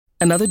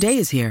Another day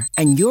is here,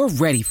 and you're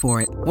ready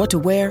for it. What to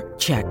wear?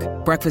 Check.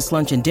 Breakfast,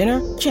 lunch, and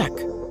dinner? Check.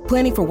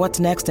 Planning for what's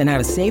next and how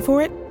to save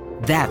for it?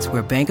 That's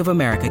where Bank of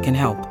America can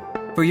help.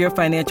 For your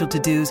financial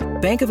to-dos,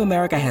 Bank of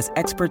America has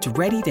experts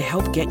ready to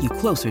help get you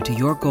closer to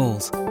your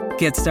goals.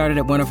 Get started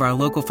at one of our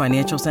local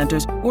financial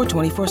centers or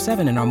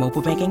 24/7 in our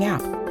mobile banking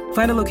app.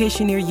 Find a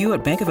location near you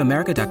at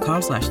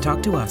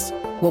bankofamerica.com/talktous.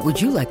 What would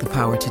you like the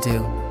power to do?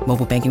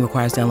 Mobile banking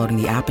requires downloading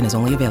the app and is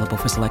only available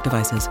for select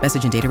devices.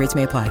 Message and data rates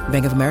may apply.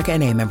 Bank of America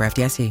N.A., member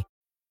FDIC.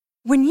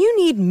 When you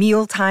need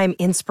mealtime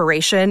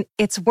inspiration,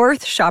 it's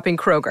worth shopping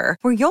Kroger,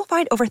 where you'll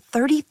find over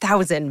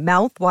 30,000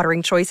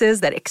 mouth-watering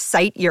choices that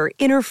excite your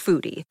inner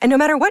foodie. And no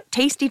matter what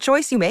tasty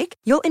choice you make,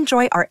 you'll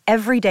enjoy our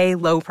everyday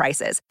low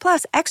prices,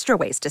 plus extra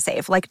ways to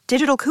save, like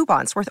digital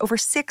coupons worth over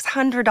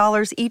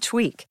 $600 each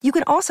week. You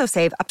can also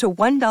save up to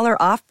 $1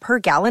 off per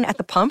gallon at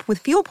the pump with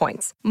fuel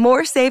points.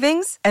 More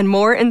savings and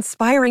more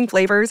inspiring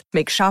flavors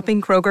make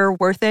shopping Kroger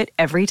worth it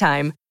every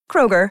time.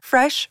 Kroger,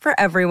 fresh for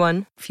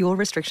everyone. Fuel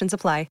restrictions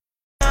apply.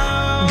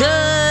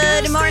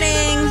 Good morning.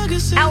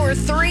 Hour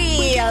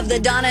 3 of the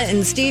Donna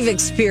and Steve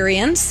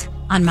Experience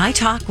on My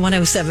Talk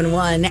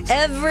 107.1.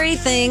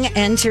 Everything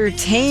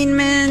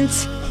Entertainment.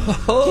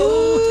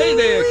 Oh, hey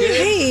there, kid.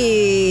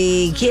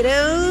 Hey,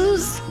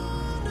 kiddos.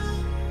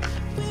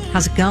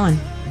 How's it going?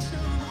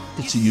 I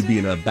could see you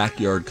being a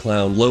backyard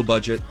clown, low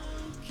budget,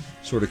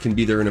 sort of can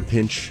be there in a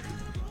pinch.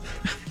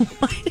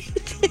 What did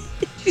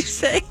you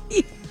say?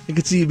 I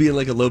could see you being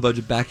like a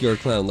low-budget backyard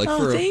clown, like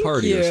for a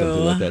party or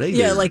something like that. Hey,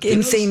 yeah, like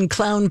insane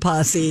clown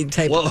posse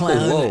type of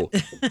clown. Whoa,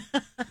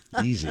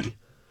 easy.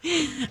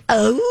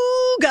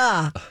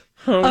 Ooga.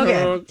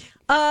 Okay.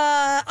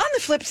 On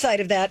the flip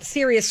side of that,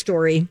 serious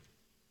story,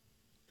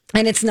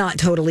 and it's not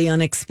totally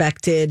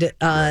unexpected.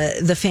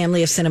 The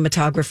family of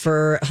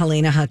cinematographer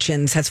Helena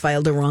Hutchins has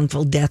filed a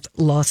wrongful death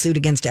lawsuit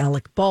against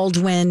Alec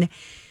Baldwin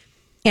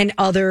and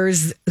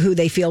others who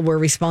they feel were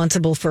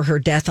responsible for her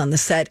death on the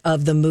set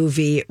of the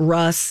movie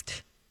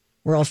Rust.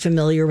 We're all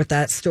familiar with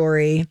that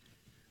story.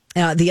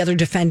 The other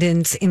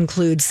defendants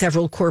include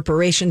several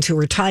corporations who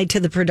were tied to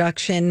the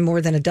production,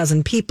 more than a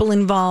dozen people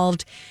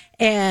involved,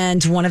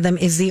 and one of them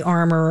is the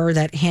armorer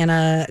that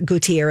Hannah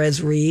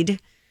Gutierrez Reed.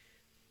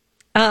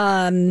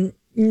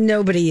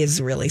 Nobody is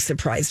really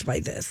surprised by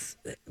this.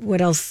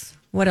 What else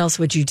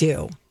would you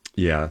do?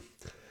 Yeah,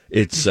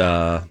 it's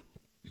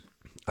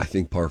I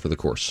think par for the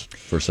course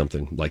for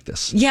something like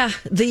this. Yeah,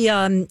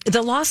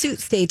 the lawsuit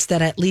states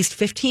that at least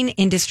 15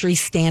 industry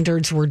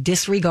standards were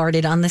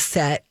disregarded on the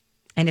set,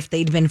 and if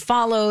they'd been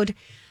followed,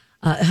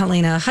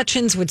 Helena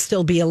Hutchins would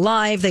still be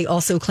alive. They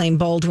also claim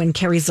Baldwin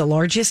carries the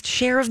largest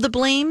share of the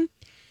blame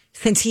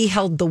since he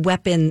held the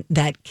weapon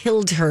that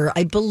killed her.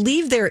 I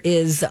believe there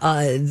is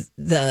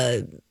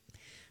the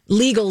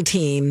legal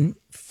team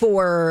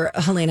for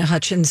Helena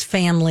Hutchins'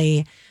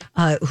 family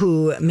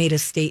who made a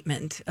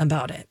statement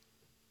about it.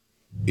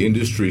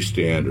 Industry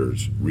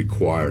standards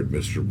required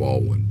Mr.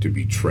 Baldwin to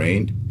be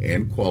trained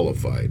and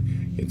qualified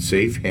in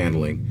safe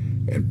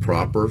handling and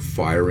proper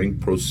firing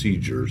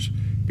procedures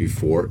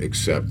before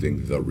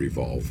accepting the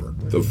revolver.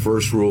 The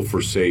first rule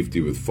for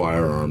safety with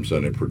firearms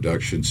on a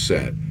production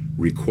set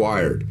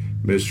required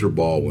Mr.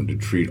 Baldwin to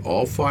treat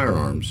all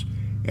firearms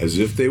as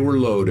if they were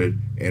loaded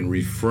and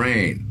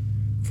refrain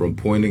from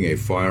pointing a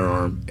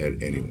firearm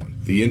at anyone.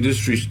 The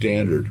industry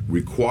standard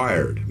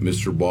required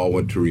Mr.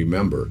 Baldwin to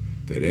remember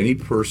that any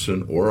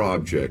person or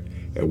object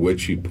at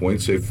which he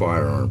points a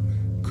firearm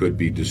could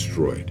be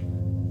destroyed.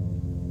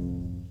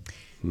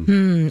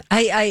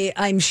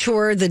 I'm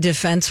sure the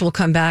defense will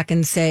come back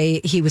and say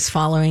he was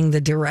following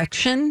the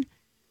direction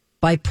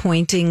by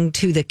pointing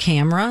to the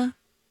camera,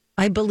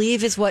 I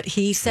believe is what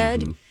he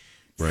said.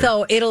 Mm-hmm. Right.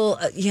 So it'll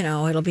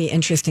be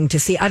interesting to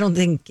see. I don't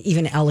think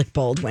even Alec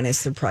Baldwin is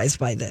surprised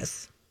by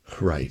this.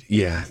 Right.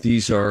 Yeah.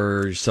 These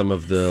are some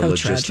of the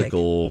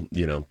logistical,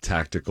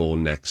 tactical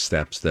next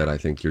steps that I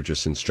think you're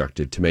just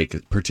instructed to make,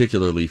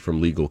 particularly from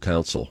legal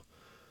counsel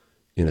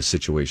in a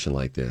situation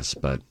like this.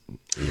 But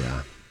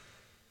yeah,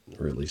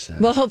 really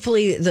sad. Well,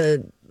 hopefully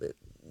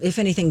if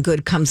anything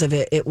good comes of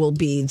it, it will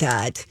be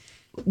that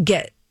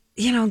get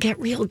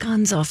real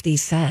guns off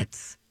these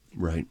sets.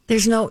 Right.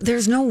 There's no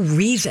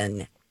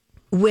reason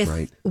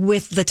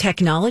with the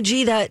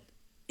technology that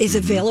is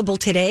available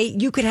today,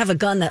 you could have a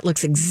gun that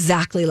looks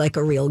exactly like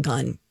a real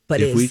gun. But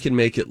if we can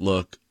make it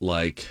look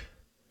like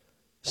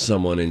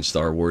someone in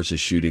Star Wars is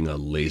shooting a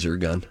laser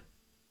gun,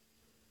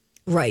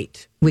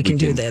 right? We can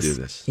do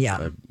this.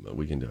 Yeah,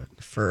 we can do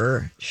it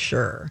for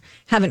sure.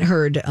 Haven't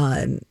heard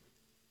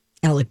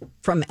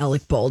from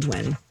Alec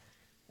Baldwin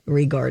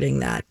regarding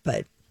that,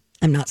 but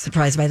I'm not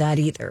surprised by that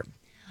either.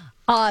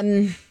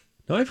 No,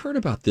 I've heard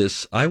about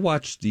this. I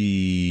watched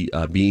the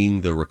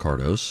Being the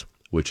Ricardos,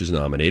 which is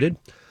nominated.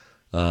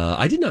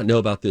 I did not know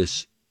about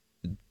this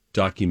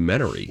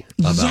documentary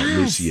about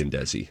Lucy and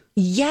Desi.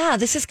 Yeah,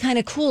 this is kind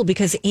of cool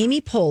because Amy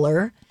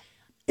Poehler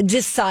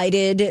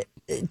decided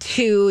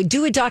to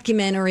do a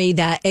documentary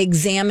that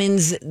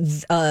examines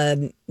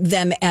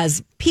them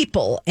as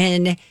people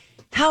and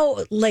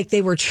how, like,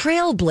 they were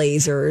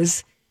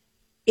trailblazers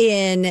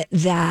in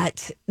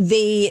that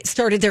they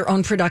started their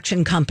own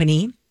production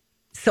company.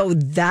 So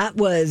that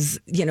was,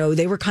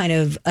 they were kind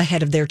of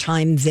ahead of their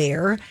time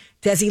there.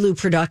 Desilu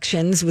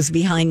Productions was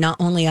behind not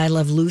only I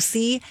Love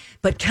Lucy,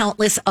 but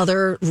countless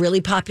other really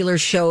popular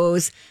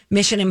shows.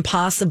 Mission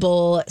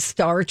Impossible,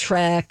 Star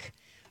Trek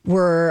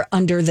were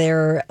under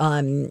their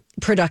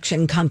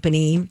production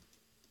company.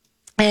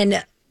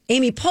 And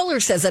Amy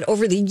Poehler says that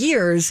over the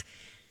years,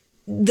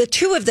 the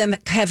two of them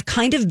have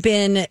kind of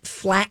been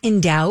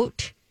flattened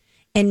out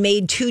and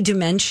made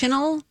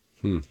two-dimensional.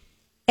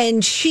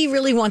 And she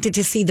really wanted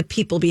to see the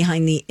people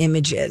behind the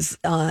images.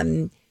 How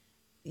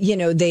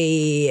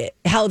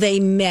they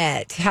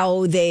met,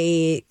 how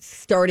they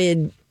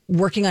started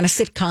working on a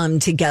sitcom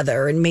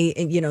together, and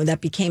that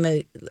became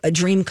a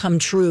dream come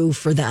true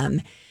for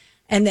them.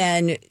 And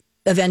then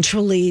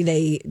eventually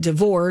they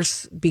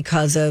divorce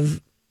because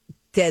of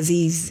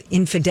Desi's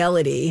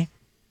infidelity.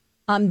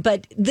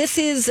 But this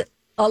is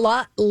a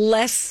lot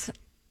less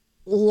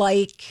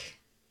like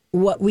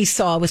what we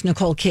saw with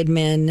Nicole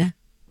Kidman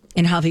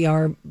and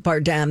Javier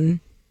Bardem,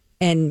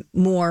 and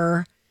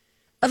more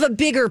of a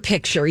bigger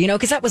picture,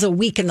 because that was a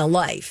week in the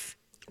life.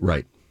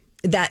 Right.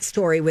 That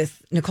story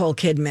with Nicole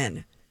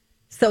Kidman.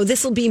 So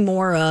this will be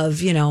more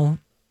of,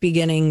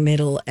 beginning,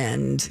 middle,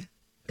 end.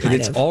 And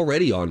it's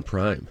already on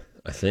Prime,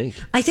 I think.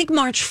 I think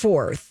March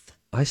 4th.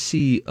 I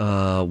see,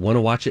 want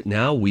to watch it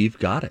now? We've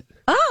got it.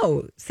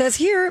 Oh, says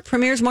here,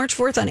 premieres March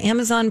 4th on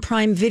Amazon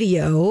Prime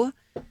Video.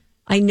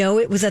 I know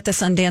it was at the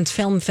Sundance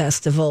Film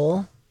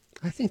Festival.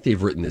 I think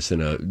they've written this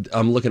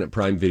I'm looking at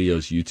Prime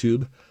Video's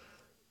YouTube.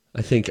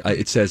 I think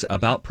it says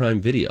about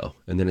Prime Video,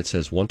 and then it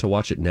says, want to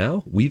watch it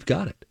now? We've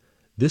got it.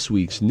 This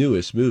week's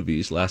newest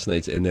movies, last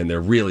night's, and then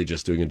they're really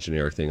just doing a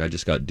generic thing. I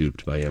just got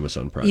duped by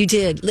Amazon Prime. You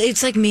did.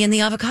 It's like me and the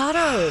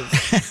avocados.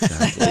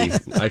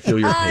 Exactly. I feel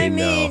your pain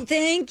now.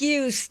 Thank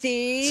you,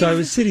 Steve. So I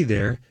was sitting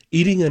there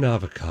eating an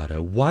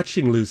avocado,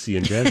 watching Lucy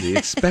and Desi,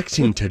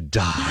 expecting to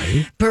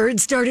die.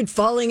 Birds started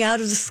falling out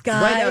of the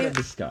sky. Right out of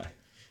the sky.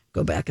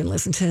 Go back and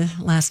listen to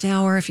last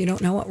hour if you don't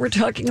know what we're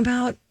talking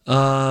about.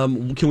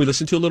 Can we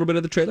listen to a little bit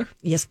of the trailer?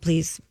 Yes,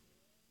 please.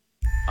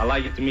 I'd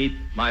like you to meet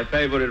my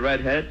favorite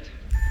redhead,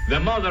 the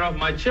mother of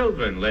my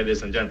children,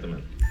 ladies and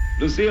gentlemen,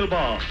 Lucille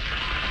Ball.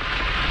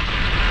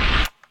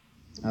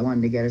 I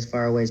wanted to get as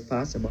far away as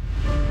possible.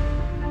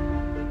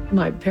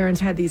 My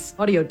parents had these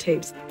audio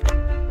tapes.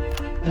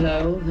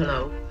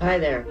 Hello. Hi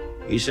there.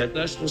 He said,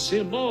 that's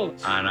Lucille Ball.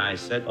 And I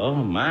said, oh,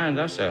 man,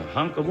 that's a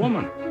hunk of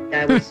woman.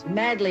 I was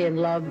madly in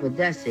love with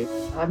Desi.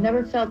 I've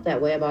never felt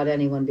that way about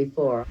anyone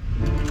before.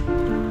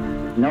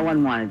 No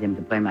one wanted him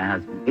to play my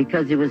husband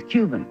because he was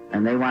Cuban,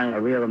 and they wanted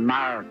a real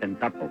American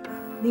couple.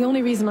 The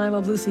only reason I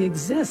Love Lucy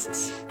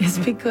exists is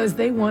because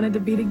they wanted to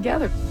be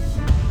together.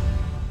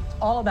 It's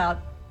all about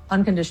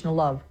unconditional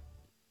love.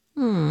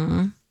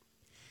 I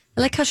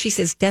like how she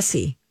says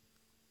Desi.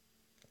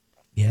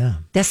 Yeah.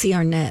 Desi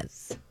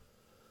Arnaz.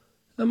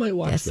 I might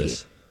watch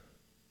this.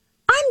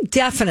 I'm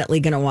definitely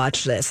going to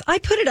watch this. I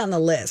put it on the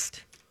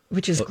list,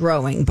 which is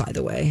growing, by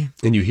the way.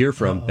 And you hear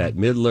from Bette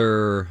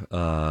Midler,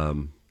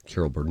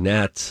 Carol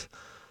Burnett,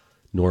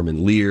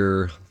 Norman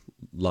Lear, a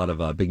lot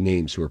of big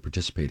names who are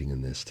participating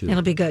in this, too.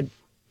 It'll be good.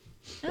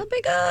 It'll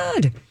be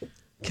good.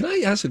 Can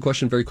I ask a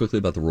question very quickly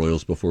about the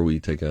Royals before we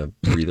take a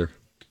breather?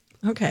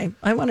 Okay.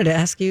 I wanted to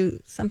ask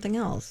you something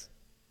else,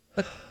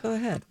 but go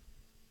ahead.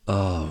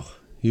 Oh,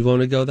 you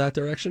want to go that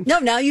direction? No,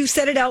 now you've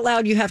said it out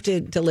loud. You have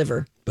to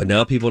deliver. But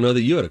now people know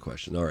that you had a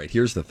question. All right,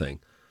 here's the thing.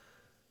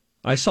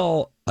 I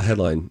saw a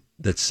headline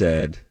that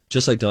said,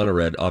 just like Donna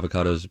read,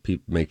 avocados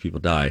make people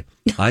die.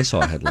 I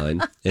saw a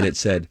headline, and it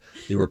said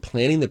they were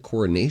planning the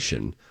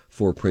coronation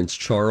for Prince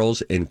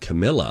Charles and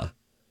Camilla.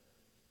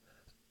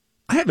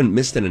 I haven't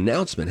missed an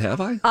announcement,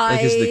 have I?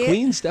 Is the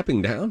Queen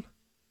stepping down?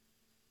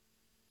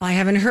 I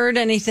haven't heard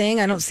anything.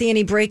 I don't see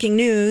any breaking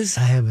news.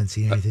 I haven't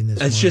seen anything this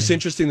morning. It's just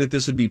interesting that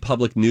this would be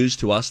public news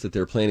to us that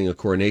they're planning a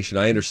coronation.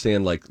 I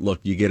understand, look,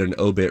 you get an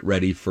obit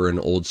ready for an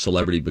old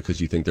celebrity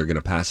because you think they're going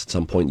to pass at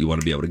some point. You want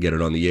to be able to get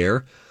it on the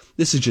air.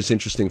 This is just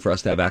interesting for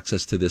us to have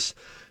access to this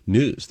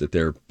news that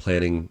they're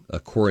planning a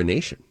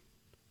coronation.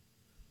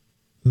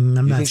 I'm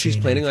not you think she's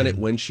planning anything. on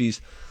it when she's...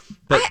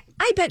 But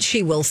I bet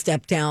she will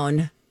step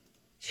down.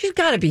 She's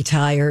got to be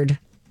tired.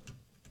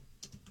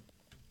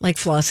 Like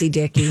Flossie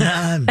Dickey.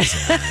 I'm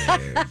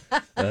tired.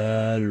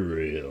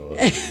 Unreal.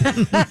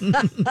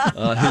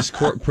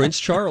 Prince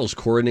Charles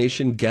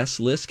coronation guest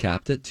list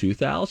capped at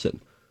 2,000.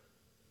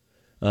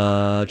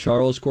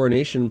 Charles'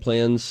 coronation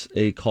plans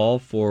a call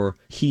for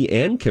he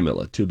and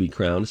Camilla to be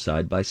crowned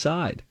side by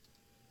side.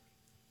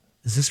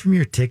 Is this from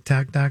your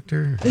TikTok,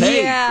 doctor?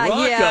 Hey, Yeah,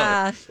 Rocco,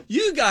 yeah.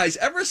 you guys,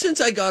 ever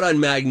since I got on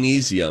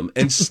magnesium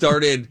and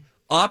started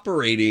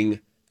operating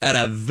at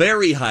a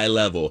very high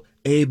level,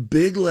 a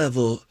big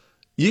level,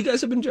 you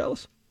guys have been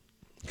jealous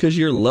because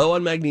you're low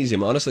on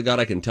magnesium. Honestly, God,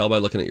 I can tell by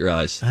looking at your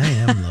eyes. I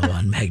am low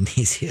on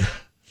magnesium.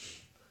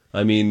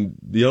 I mean,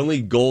 the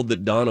only gold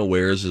that Donna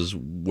wears is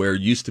where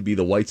used to be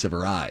the whites of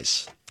her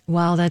eyes.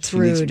 Wow, that's She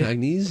needs rude.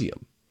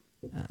 magnesium.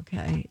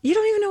 Okay. You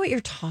don't even know what you're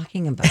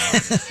talking about.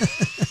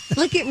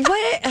 Like,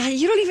 what?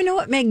 You don't even know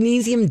what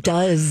magnesium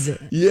does.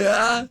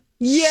 Yeah.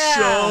 Yeah.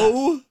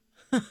 So,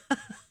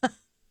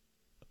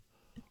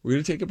 we're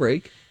going to take a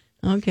break.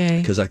 Okay.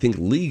 Because I think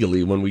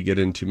legally, when we get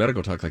into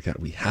medical talk like that,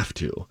 we have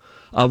to.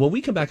 When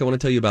we come back, I want to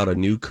tell you about a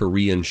new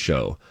Korean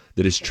show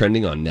that is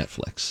trending on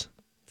Netflix.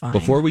 Fine.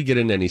 Before we get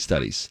into any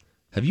studies,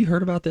 have you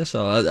heard about this?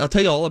 I'll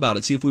tell you all about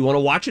it. See if we want to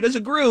watch it as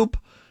a group.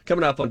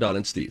 Coming up on Don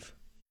and Steve.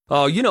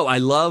 Oh, I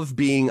love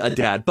being a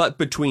dad, but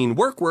between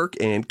work,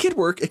 and kid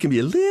work, it can be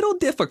a little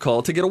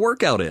difficult to get a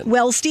workout in.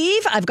 Well,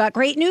 Steve, I've got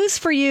great news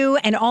for you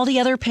and all the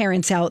other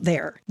parents out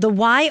there. The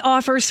Y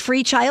offers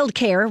free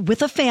childcare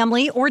with a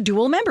family or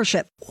dual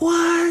membership.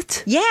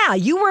 What? Yeah,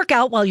 you work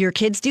out while your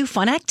kids do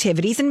fun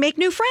activities and make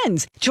new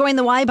friends. Join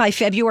the Y by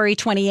February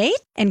 28th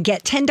and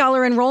get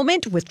 $10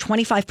 enrollment with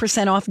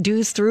 25% off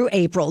dues through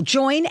April.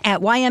 Join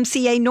at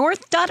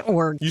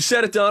ymcanorth.org. You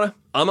said it, Donna.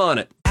 I'm on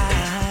it.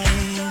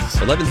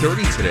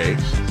 11:30 today,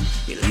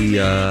 we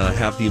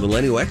have the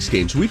Millennial X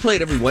Games. We play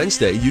it every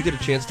Wednesday. You get a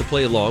chance to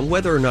play along,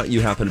 whether or not you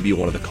happen to be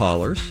one of the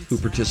callers who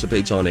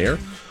participates on air,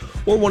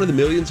 or one of the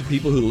millions of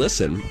people who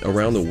listen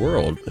around the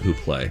world who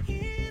play.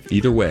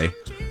 Either way,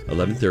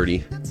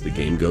 11:30, the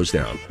game goes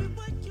down.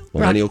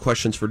 Millennial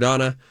questions for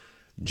Donna,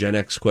 Gen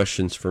X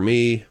questions for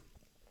me.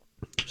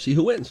 See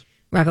who wins.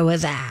 Rocco,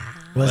 what's that?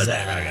 What's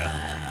that,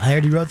 Rocco? I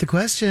already wrote the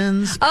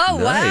questions. Oh,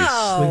 Nice.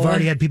 wow. We've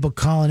already had people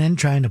calling in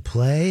trying to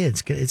play.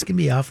 It's going to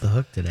be off the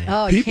hook today.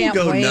 Oh, People can't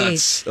go wait.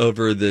 nuts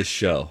over this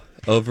show.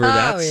 Over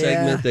that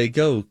segment, they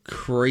go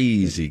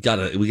crazy.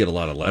 We get a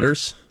lot of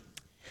letters,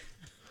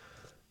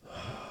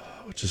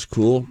 which is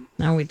cool.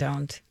 No, we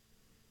don't.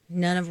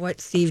 None of what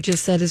Steve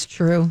just said is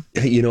true.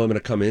 Hey, I'm going to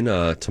come in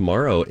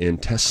tomorrow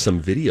and test some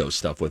video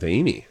stuff with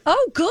Amy.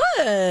 Oh,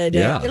 good.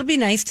 Yeah. It'll be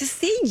nice to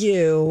see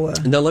you.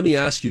 Now, let me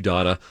ask you,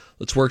 Donna.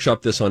 Let's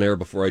workshop this on air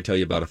before I tell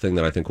you about a thing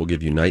that I think will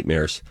give you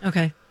nightmares.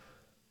 Okay.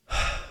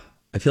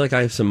 I feel like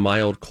I have some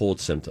mild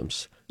cold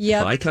symptoms.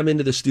 Yep. If I come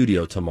into the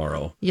studio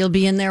tomorrow, You'll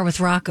be in there with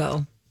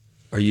Rocco.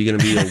 are you going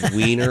to be a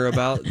wiener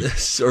about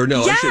this? Or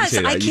no, I shouldn't Yes,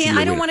 say that. I You can can't. be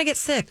a I don't wiener. want to get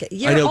sick.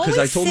 You're I know, 'cause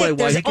I always told sick. my wife-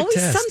 There's Take a always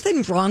test.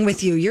 something wrong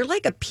with you. You're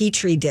like a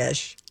petri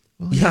dish.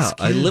 Well, Yeah, yes,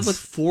 I live kids. with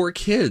 4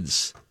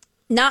 kids.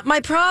 Not my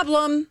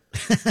problem.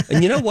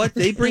 And you know what?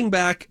 They bring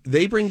back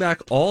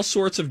all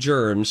sorts of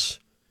germs,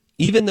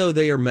 even though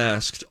they are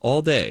masked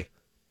all day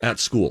at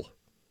school.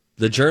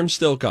 The germs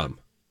still come.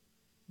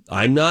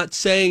 I'm not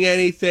saying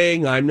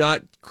anything. I'm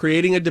not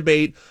creating a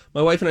debate.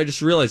 My wife and I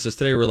just realized this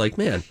today. We're like,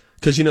 man,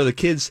 because the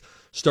kids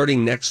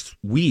starting next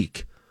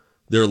week,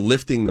 they're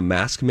lifting the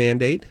mask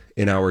mandate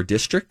in our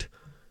district,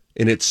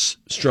 and it's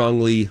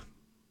strongly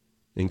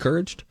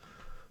encouraged,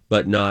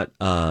 but not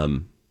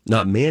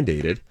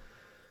mandated.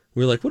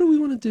 We were like, what do we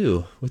want to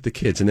do with the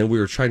kids? And then we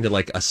were trying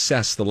to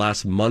assess the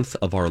last month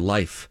of our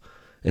life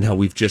and how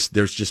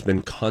there's just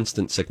been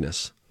constant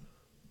sickness.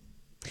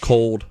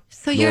 Cold,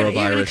 So you're norovirus,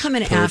 going to come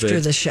in COVID. after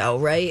the show,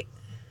 right?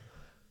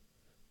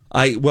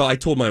 I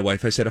told my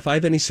wife, I said, if I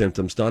have any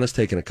symptoms, Donna's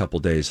taking a couple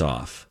days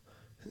off.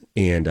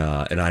 And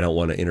I don't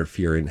want to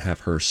interfere and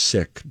have her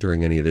sick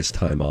during any of this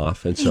time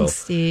off. And Thanks, so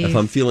Steve. if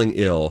I'm feeling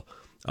ill,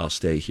 I'll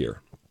stay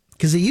here.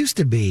 Because it used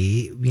to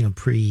be,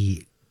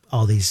 pre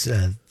all these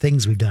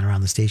things we've done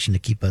around the station to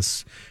keep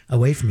us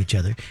away from each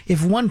other.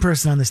 If one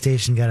person on the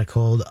station got a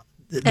cold,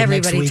 the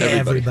Everybody next week did.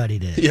 everybody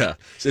did. Yeah.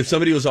 So if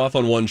somebody was off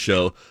on one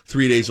show,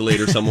 3 days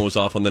later, someone was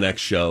off on the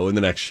next show and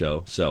the next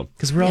show. So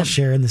Because we're all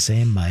sharing the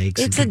same mics.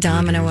 It's and a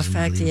domino computers and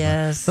effect, blah, blah, blah.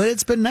 yes. But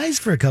it's been nice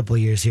for a couple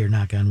of years here,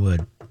 knock on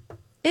wood.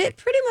 It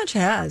pretty much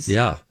has.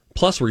 yeah.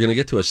 Plus, we're going to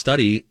get to a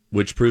study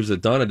which proves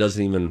that Donna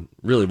doesn't even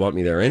really want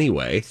me there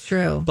anyway. It's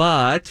true.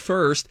 But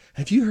first,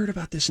 have you heard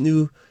about this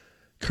new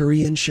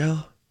Korean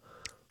show?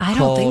 I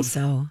don't think called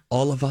so.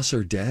 All of Us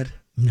Are Dead?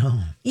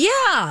 No.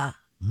 Yeah.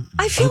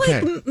 I feel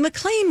Okay. like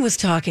McLean was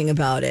talking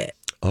about it.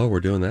 Oh, we're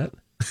doing that?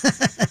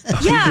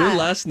 Yeah. Your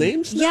last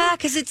names? now? Yeah,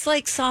 because it's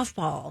like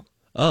softball.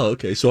 Oh,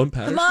 okay. So I'm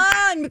Patterson. Come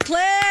on,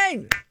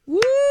 McLean.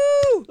 Woo!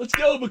 Let's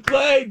go,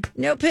 McLean.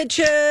 No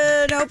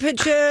pitcher. No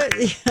pitcher.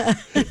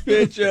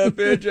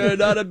 Pitcher,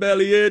 not a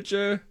belly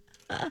itcher.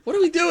 What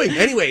are we doing?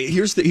 Anyway,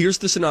 here's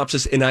the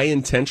synopsis, and I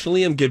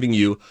intentionally am giving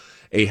you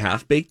a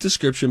half-baked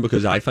description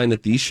because I find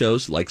that these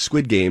shows, like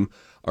Squid Game,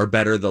 are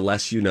better the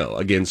less you know.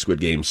 Again, Squid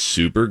Game,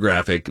 super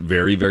graphic,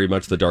 very, very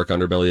much the dark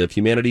underbelly of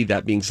humanity.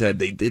 That being said,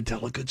 they did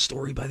tell a good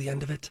story by the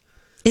end of it.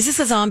 Is this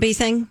a zombie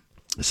thing?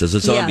 This is a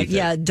zombie thing.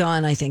 Yeah,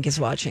 Dawn, I think, is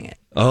watching it.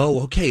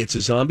 Oh, okay. It's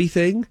a zombie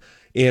thing.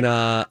 And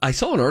I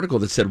saw an article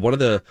that said one of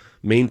the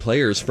main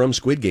players from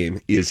Squid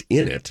Game is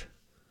in it.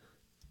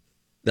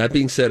 That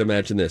being said,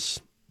 imagine this.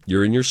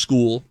 You're in your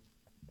school.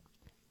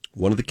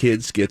 One of the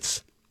kids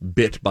gets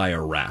bit by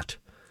a rat.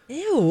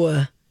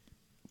 Ew.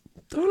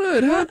 Don't know,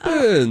 it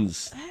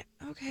happens.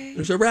 Okay.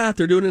 There's a rat.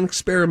 They're doing an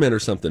experiment or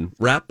something.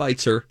 Rat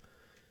bites her.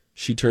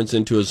 She turns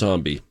into a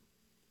zombie.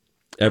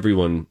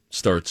 Everyone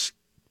starts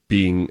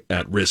being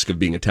at risk of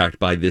being attacked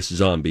by this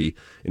zombie.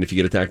 And if you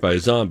get attacked by a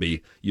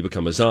zombie, you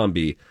become a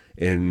zombie.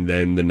 And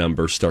then the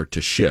numbers start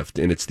to shift.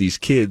 And it's these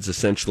kids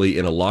essentially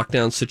in a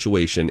lockdown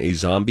situation, a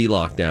zombie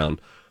lockdown.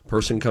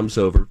 Person comes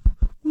over.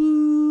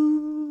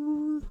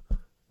 Woo.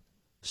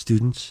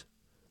 Students,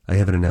 I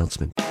have an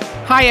announcement.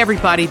 Hi,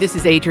 everybody. This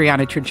is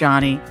Adriana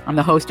Trajani. I'm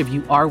the host of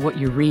You Are What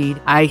You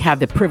Read. I have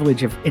the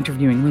privilege of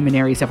interviewing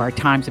luminaries of our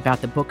times about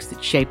the books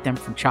that shaped them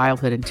from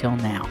childhood until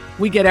now.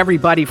 We get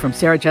everybody from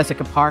Sarah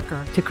Jessica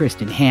Parker to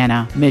Kristen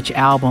Hanna, Mitch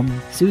Albom,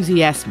 Susie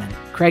Essman,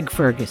 Craig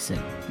Ferguson,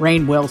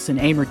 Rainn Wilson,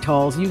 Amor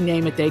Tolls, you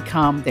name it, they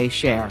come, they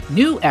share.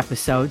 New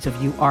episodes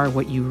of You Are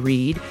What You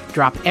Read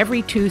drop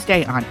every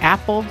Tuesday on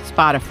Apple,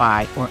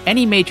 Spotify, or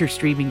any major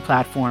streaming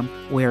platform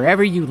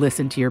wherever you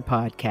listen to your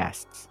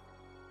podcasts.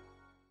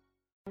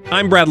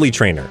 I'm Bradley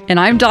Trainer. And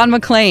I'm Don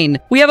McClain.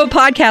 We have a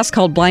podcast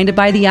called Blinded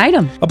by the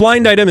Item. A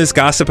blind item is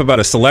gossip about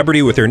a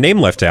celebrity with their name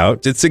left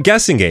out. It's a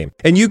guessing game,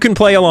 and you can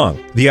play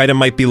along. The item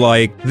might be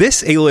like,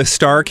 this A-list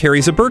star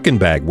carries a Birkin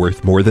bag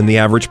worth more than the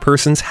average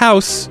person's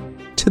house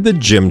to the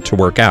gym to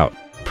work out.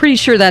 Pretty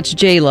sure that's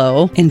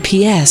J-Lo. And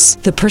P.S.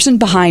 the person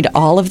behind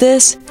all of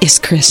this is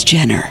Kris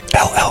Jenner,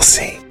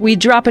 LLC. We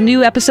drop a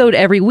new episode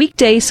every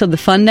weekday so the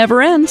fun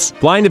never ends.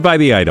 Blinded by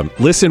the Item.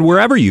 Listen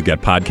wherever you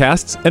get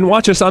podcasts and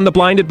watch us on the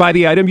Blinded by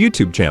the Item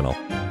YouTube channel.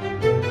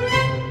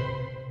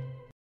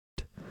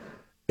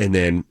 And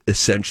then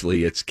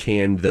essentially it's,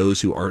 can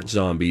those who aren't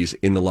zombies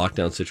in the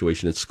lockdown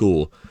situation at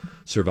school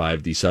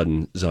survive the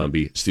sudden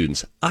zombie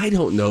students? I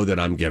don't know that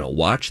I'm going to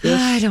watch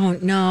this. I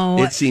don't know.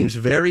 It seems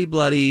very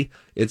bloody.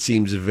 It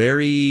seems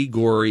very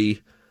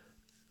gory.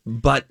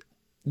 But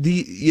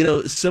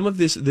some of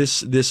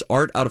this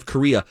art out of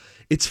Korea,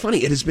 it's funny.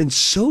 It has been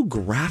so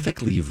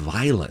graphically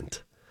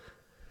violent.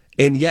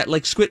 And yet,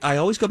 like I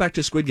always go back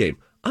to Squid Game.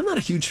 I'm not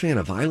a huge fan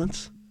of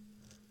violence.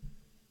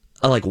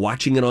 I like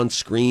watching it on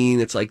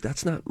screen. It's like,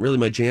 that's not really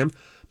my jam.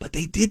 But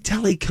they did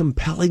tell a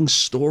compelling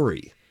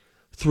story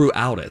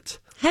throughout it.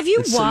 Have you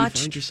watched? So you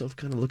find yourself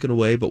kind of looking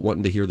away, but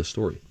wanting to hear the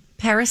story.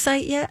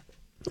 Parasite yet?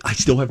 I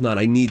still have not.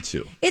 I need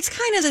to. It's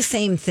kind of the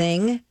same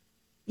thing,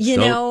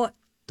 Don't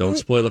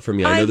spoil it for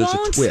me. I know there's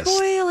a twist. I won't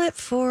spoil it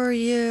for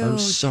you. I'm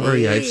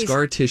sorry. Jeez. I have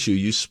scar tissue.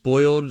 You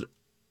spoiled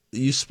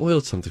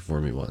something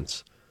for me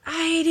once.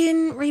 I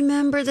didn't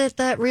remember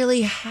that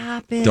really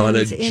happened.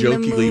 Donna,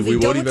 jokingly, we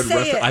won't even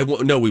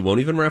reference. No, we won't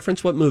even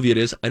reference what movie it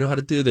is. I know how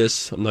to do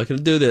this. I'm not going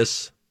to do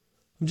this.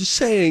 I'm just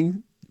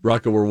saying.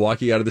 Rocco, we're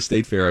walking out of the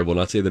State Fair. I will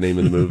not say the name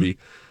of the movie.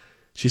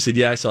 She said,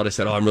 yeah, I saw it. I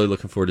said, I'm really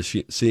looking forward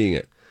to seeing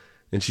it.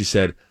 And she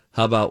said,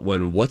 how about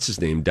when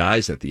what's-his-name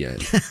dies at the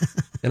end?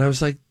 And I was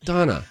like,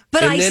 Donna.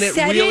 But and then it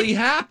really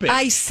happened.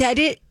 I said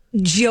it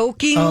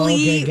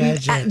jokingly,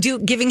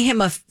 giving him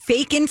a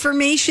fake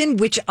information,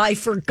 which I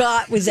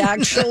forgot was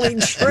actually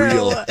true.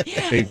 Real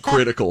and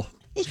critical.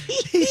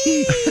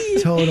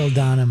 Total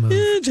Donna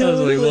move.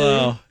 Totally. I was like,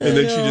 wow. And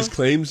then she just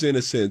claims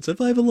innocence.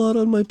 I have a lot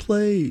on my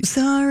plate.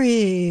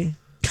 Sorry.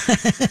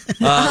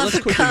 Let's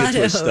quickly get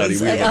to a study.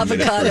 We have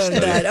avocado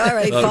that. All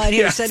right, fine.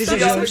 Here, studies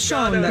have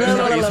shown that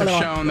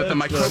the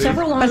microbial...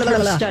 Several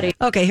long-term studies.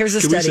 Okay, here's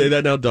a study. Can we say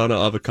that now, Donna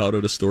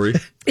Avocado, the story?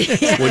 When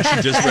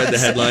she just read the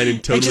headline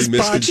and totally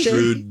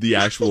misconstrued the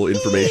actual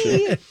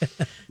information.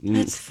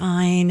 That's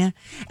fine.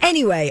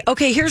 Anyway,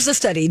 okay, here's the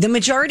study. The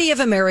majority of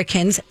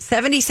Americans,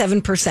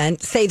 77%,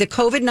 say the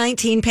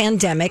COVID-19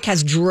 pandemic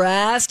has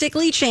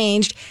drastically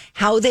changed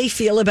how they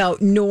feel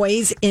about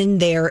noise in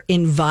their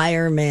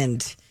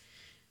environment.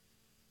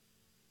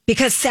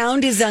 Because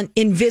sound is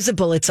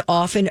invisible, it's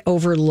often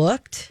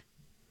overlooked,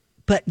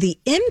 but the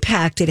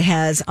impact it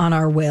has on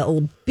our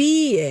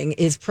well-being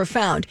is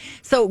profound.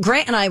 So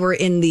Grant and I were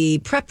in the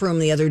prep room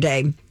the other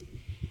day.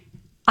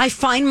 I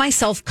find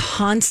myself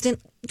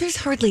there's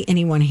hardly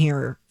anyone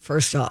here,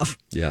 first off.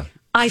 Yeah.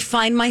 I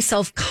find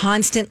myself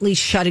constantly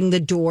shutting the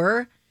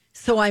door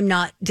so I'm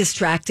not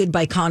distracted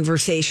by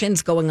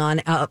conversations going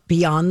on out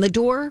beyond the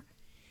door.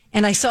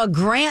 And I saw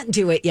Grant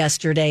do it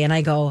yesterday, and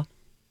I go,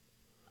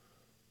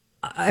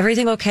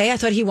 everything okay? I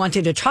thought he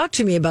wanted to talk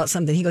to me about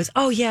something. He goes,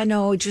 oh, yeah,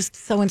 no, just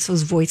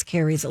so-and-so's voice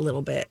carries a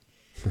little bit.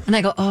 And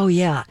I go, oh,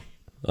 yeah.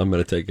 I'm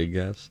going to take a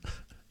guess.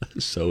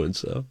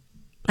 So-and-so.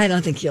 I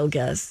don't think you'll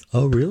guess.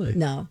 Oh, really?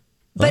 No.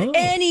 But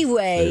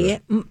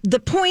anyway, the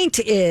point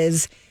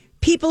is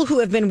people who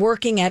have been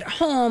working at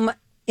home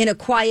in a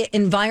quiet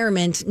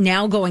environment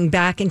now going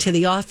back into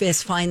the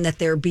office find that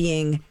they're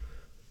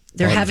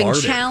having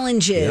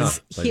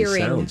challenges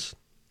hearing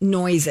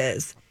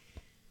noises.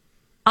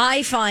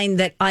 I find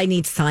that I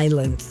need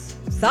silence.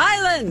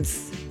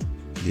 Silence!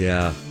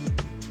 Yeah.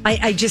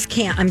 I just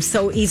can't. I'm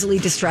so easily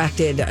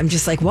distracted. I'm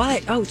just like,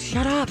 what? Oh,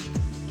 shut up.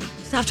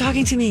 Stop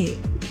talking to me.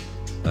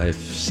 I've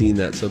seen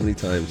that so many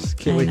times.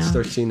 Can't wait to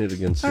start seeing it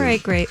again soon. All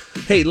right, great.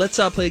 Hey, let's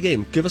play a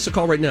game. Give us a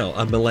call right now.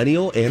 A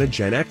millennial and a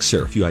Gen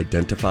Xer. If you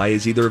identify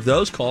as either of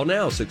those, call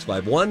now.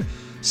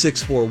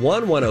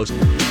 651-641-10.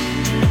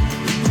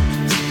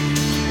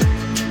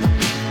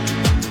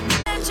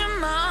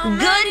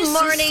 Good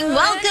morning.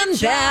 Welcome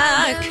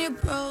back.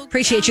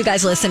 Appreciate you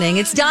guys listening.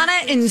 It's Donna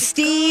and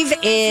Steve.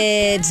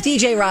 It's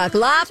DJ Rock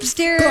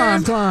Lobster.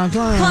 Clomp, clomp,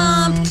 clomp.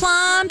 Clomp,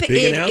 clomp.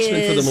 Big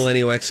announcement for the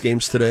Millennial X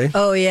Games today.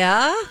 Oh,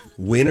 yeah?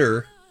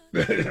 Winner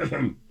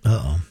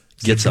Uh-oh.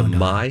 gets a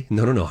My...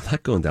 No, I'm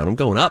not going down. I'm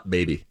going up,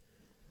 baby.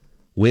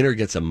 Winner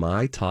gets a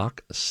My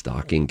Talk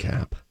stocking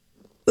cap.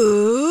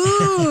 Ooh.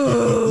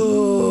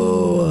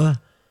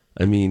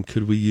 I mean,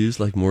 could we use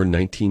like more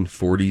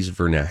 1940s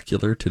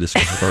vernacular to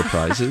describe our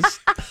prizes?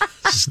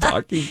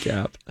 Stocking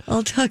cap.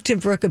 I'll talk to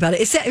Brooke about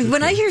it.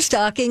 When I hear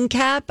stocking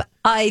cap,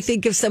 I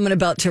think of someone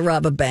about to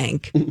rob a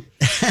bank.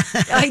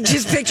 I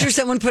just picture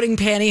someone putting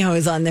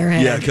pantyhose on their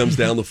head. Yeah, it comes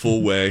down the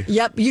full way.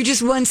 Yep, you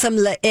just won some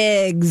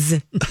eggs.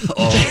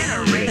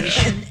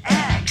 Generation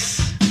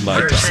X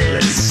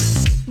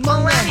versus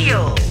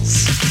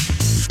Millennials.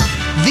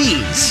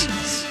 These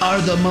are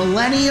the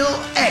Millennial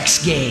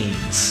X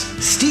Games.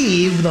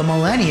 Steve, the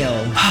Millennial.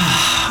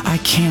 I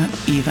can't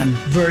even.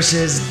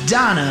 Versus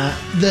Donna,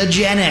 the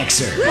Gen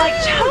Xer. Like,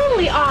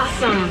 totally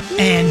awesome.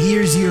 And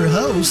here's your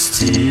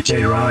host,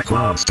 DJ Rock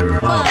Lobster.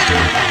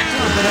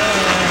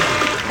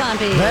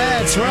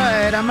 That's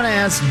right. I'm going to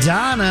ask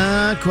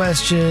Donna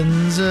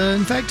questions.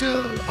 In fact,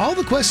 all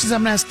the questions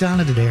I'm going to ask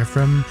Donna today are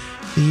from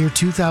the year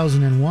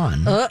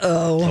 2001.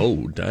 Uh-oh.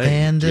 Oh, dang.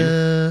 And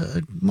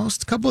a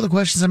couple of the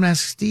questions I'm going to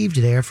ask Steve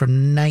today are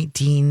from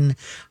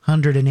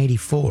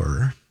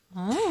 1984.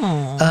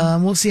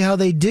 Oh. We'll see how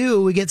they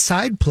do. We get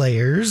side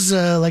players.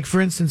 Like, for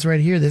instance, right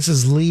here, this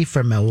is Lee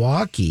from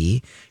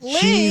Milwaukee. Lee?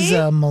 She's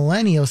a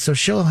millennial, so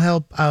she'll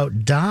help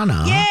out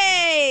Donna.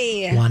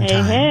 Yay! One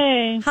time. Hey.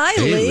 Hi,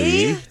 Hey,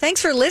 Lee. Lee.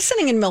 Thanks for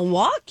listening in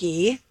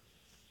Milwaukee.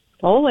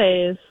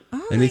 Always.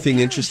 Oh, Anything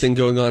interesting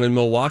going on in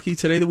Milwaukee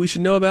today that we should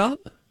know about?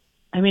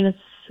 I mean, it's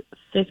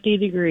 50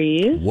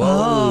 degrees. Whoa.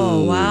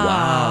 Oh, wow.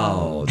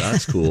 Wow.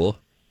 That's cool.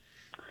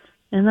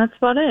 And that's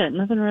about it.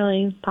 Nothing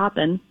really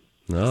popping.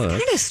 No,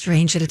 Kind of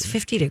strange that it's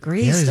 50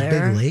 degrees Yeah, there's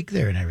there. a big lake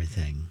there and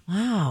everything.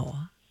 Wow.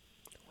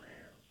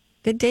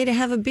 Good day to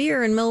have a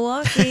beer in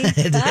Milwaukee.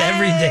 Every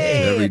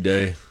day. every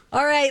day.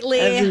 All right, Lee.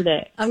 Every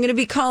day. I'm going to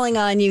be calling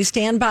on you.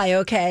 Stand by,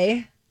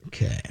 okay?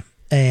 Okay.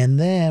 And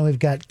then we've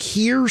got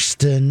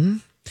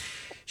Kirsten.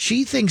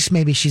 She thinks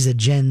maybe she's a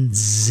Gen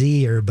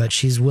Zer, but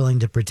she's willing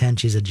to pretend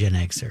she's a Gen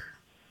Xer.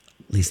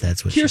 At least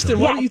that's what Kirsten, she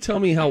why don't you tell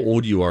me how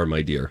old you are,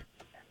 my dear?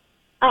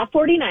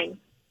 49.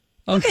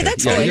 Okay,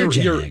 that's yeah, good.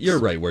 you're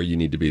right where you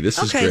need to be. This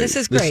is Okay, great. this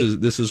is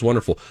great. This is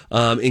wonderful.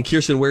 And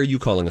Kirsten, where are you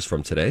calling us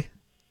from today?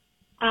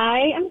 I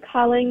am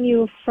calling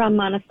you from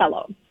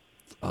Monticello.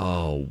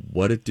 Oh,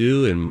 what it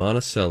do in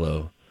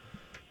Monticello?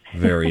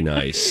 Very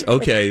nice.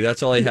 Okay,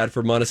 that's all I had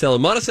for Monticello.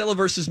 Monticello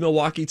versus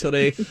Milwaukee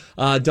today.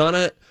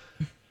 Donna,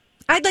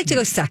 I'd like to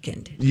go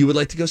second. you would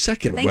like to go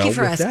second. Thank you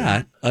for with asking.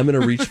 that, I'm going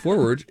to reach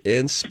forward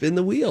and spin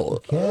the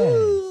wheel.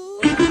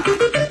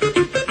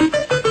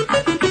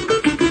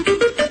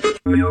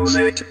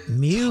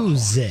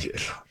 Music.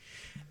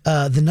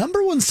 The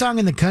number one song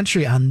in the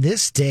country on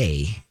this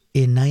day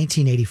in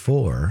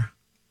 1984.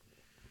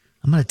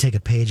 I'm going to take a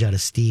page out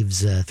of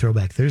Steve's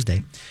Throwback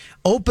Thursday.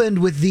 Opened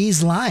with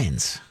these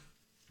lines.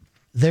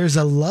 There's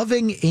a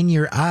loving in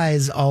your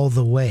eyes all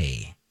the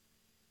way.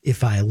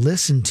 If I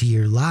listen to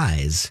your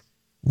lies,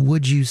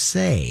 would you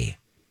say?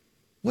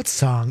 What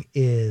song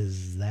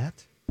is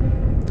that?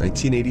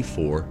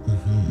 1984.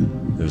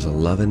 There's a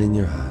loving in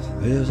your eyes.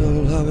 There's a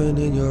loving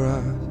in your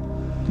eyes.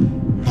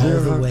 All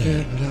the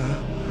way.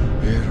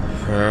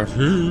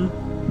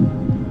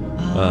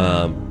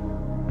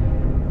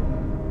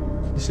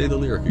 You say the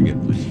lyric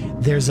again, please.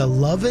 There's a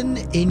lovin'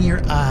 in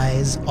your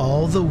eyes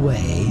all the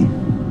way.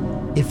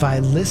 If I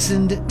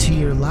listened to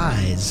your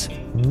lies,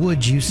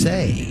 would you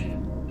say?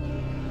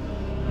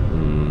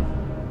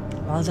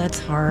 Oh, that's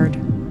hard.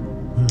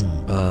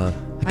 I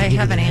give you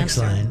have the an next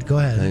answer. line. Go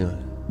ahead. Hang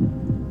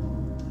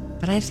on.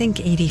 But I think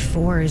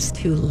 84 is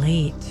too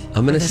late.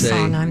 I'm gonna for the say-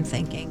 song I'm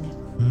thinking.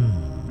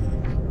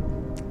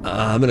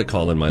 I'm going to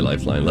call in my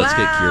lifeline. Let's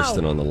get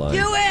Kirsten on the line.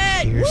 Do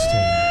it!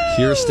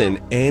 Kirsten,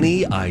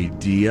 any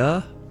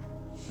idea?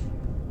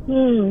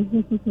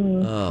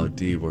 Hmm. Oh,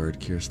 D word,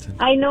 Kirsten.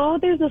 I know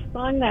there's a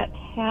song that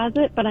has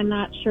it, but I'm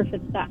not sure if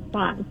it's that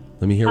song.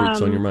 Let me hear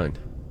what's on your mind.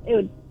 It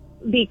would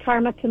be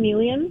Karma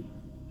Chameleon.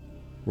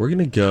 We're going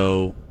to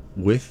go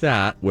with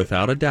that,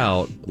 without a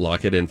doubt.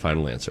 Lock it in,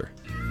 final answer.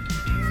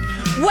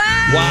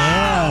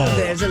 Wow!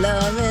 There's a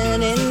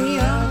loving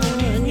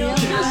in your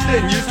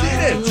Kirsten, you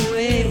did it!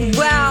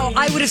 Wow,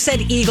 I would have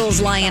said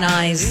Eagles, Lion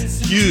Eyes.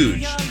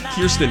 Huge.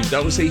 Kirsten,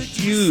 that was a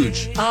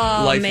huge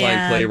lifeline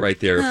man. play right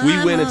there. If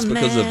we win, it's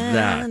because of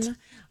that.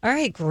 All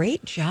right,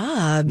 great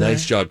job.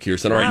 Nice job,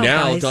 Kirsten. All right, Wow,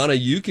 now, guys. Donna,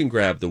 you can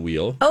grab the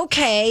wheel.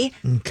 Okay.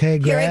 Okay,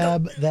 Here I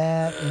grab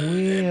that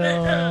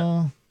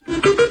wheel.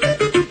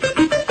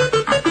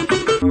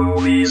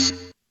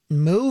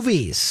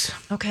 Movies.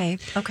 Okay.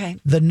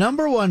 The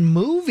number one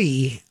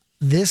movie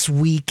this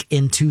week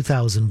in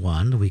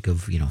 2001, the week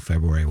of,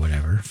 February,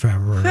 whatever.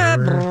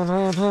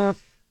 February.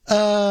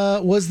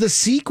 was the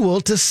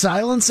sequel to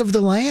Silence of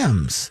the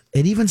Lambs.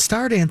 It even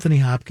starred Anthony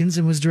Hopkins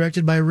and was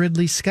directed by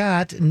Ridley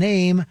Scott.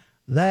 Name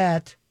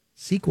that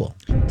sequel.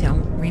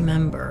 Don't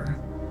remember.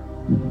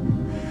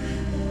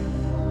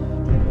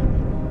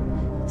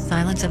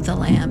 Silence of the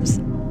Lambs.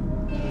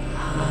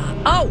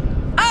 Oh,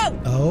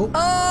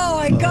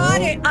 I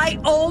got it. I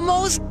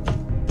almost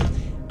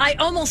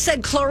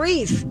said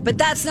Clarice, but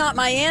that's not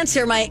my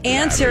answer. My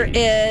answer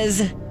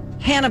is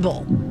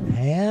Hannibal.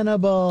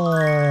 Hannibal.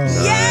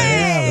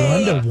 Yay!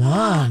 Yeah,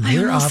 1-1.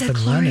 You're off and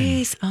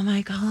running. Oh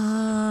my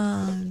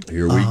God.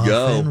 Here we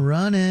go. Off and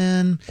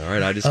running. All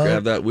right, I just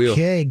grabbed that wheel.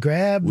 Okay,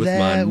 grab with that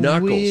my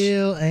knuckles.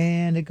 wheel,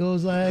 and it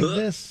goes like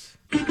this.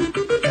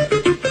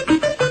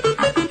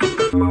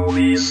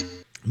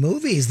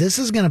 Movies. This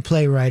is going to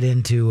play right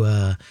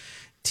into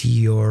to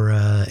your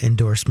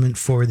endorsement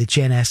for the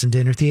Chanhassen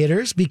Dinner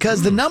Theaters,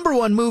 because the number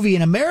one movie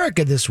in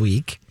America this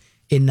week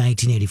in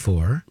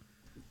 1984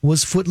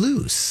 was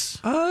Footloose.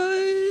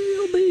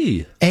 I'll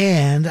be.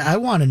 And I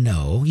want to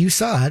know, you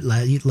saw it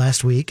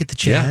last week at the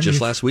Chan. Yeah,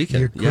 just last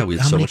weekend. Yeah, we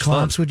had so much fun. How many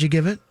clumps would you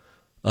give it?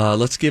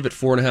 Let's give it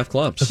 4.5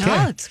 clumps. Okay.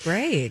 Oh, it's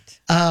great.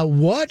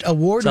 What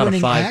award-winning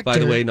it's out of 5, actor? by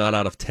the way, not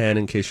out of 10,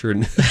 in case you're a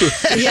new,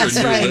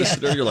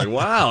 listener. You're like,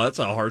 wow, that's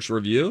a harsh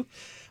review.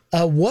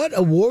 What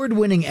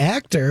award-winning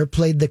actor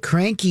played the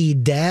cranky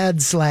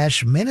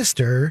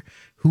dad/minister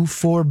who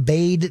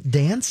forbade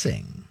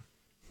dancing?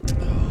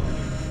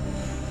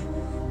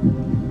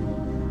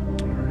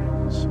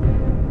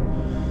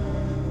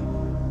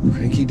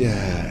 Cranky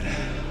dad,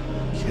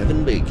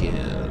 Kevin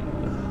Bacon.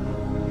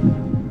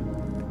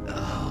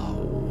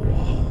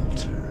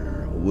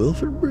 Walter,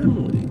 Wilford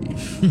Brimley,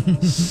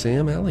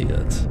 Sam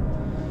Elliott.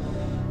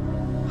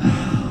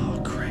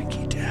 Oh,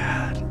 cranky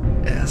dad,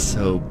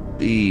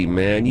 S.O.B.,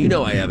 man. You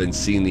know I haven't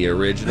seen the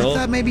original. I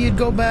thought maybe you'd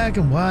go back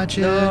and watch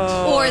it.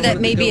 Or that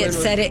maybe it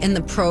said it in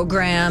the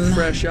program.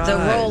 Fresh the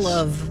eyes. role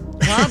of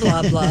blah,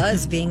 blah, blah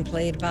is being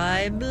played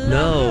by blah,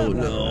 No,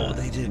 blah, no,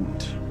 they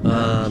didn't.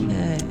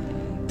 Okay.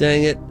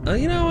 Dang it.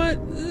 You know what?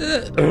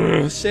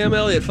 Sam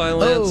Elliott,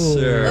 final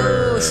answer.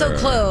 Oh, so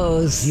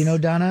close. You know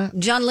Donna?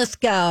 John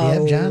Lithgow.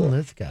 Yep, John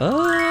Lithgow.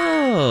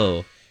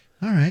 Oh.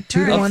 All right,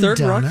 2-1 Third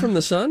Donna. Rock from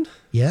the Sun?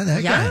 Yeah,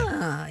 that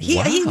guy.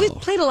 Yeah. He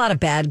played a lot of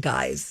bad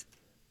guys.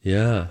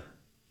 Yeah.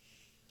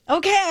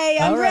 Okay,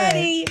 I'm All right.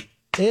 ready.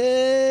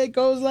 It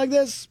goes like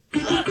this.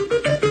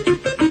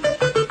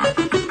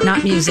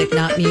 Not music,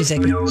 not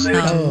music. Oh,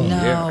 no.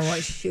 Yeah.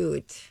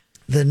 Shoot.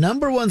 The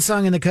number one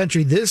song in the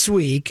country this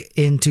week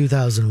in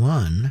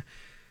 2001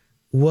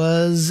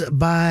 was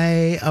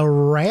by a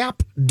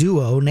rap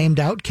duo named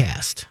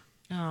Outkast.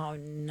 Oh,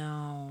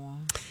 no.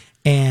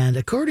 And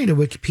according to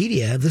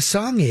Wikipedia, the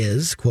song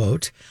is,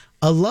 quote,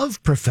 a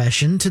love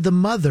profession to the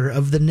mother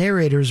of the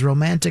narrator's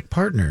romantic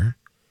partner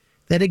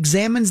that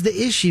examines the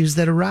issues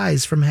that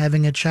arise from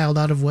having a child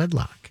out of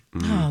wedlock.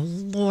 Oh,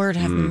 Lord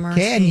have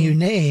mercy. Can you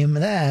name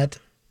that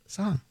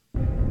song?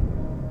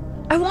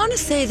 I want to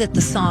say that the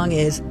song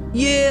is,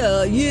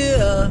 yeah,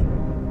 yeah.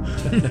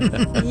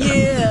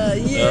 Yeah,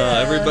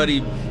 yeah.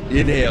 Everybody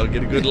inhale,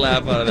 get a good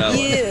laugh out of that one.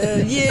 Yeah,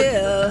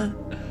 yeah.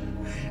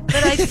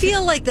 But I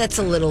feel like that's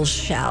a little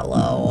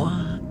shallow.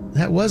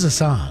 That was a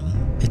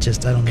song. It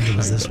just, I don't think it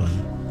was this one.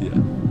 Yeah.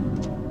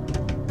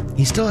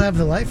 You still have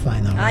the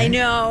lifeline, though, right? I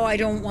know. I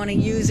don't want to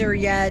use her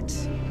yet.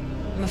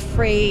 I'm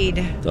afraid.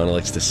 Donna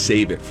likes to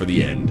save it for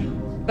the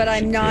end. But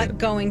I'm not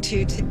going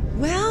to.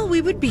 Well,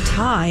 we would be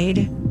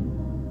tied.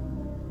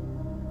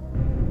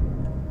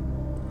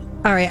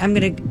 All right, I'm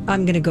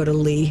gonna go to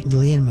Lee.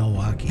 Lee in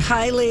Milwaukee.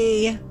 Hi,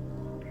 Lee.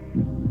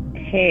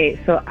 Hey,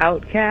 so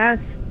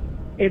Outkast,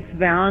 it's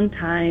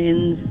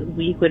Valentine's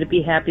week. Would it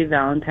be Happy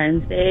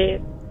Valentine's Day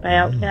by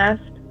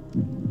Outkast?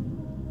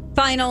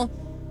 Final.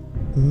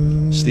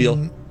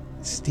 Steal.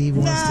 Steve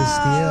wants to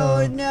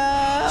steal.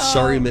 No.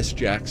 Sorry, Miss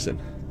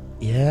Jackson.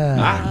 Yeah.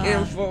 I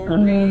am for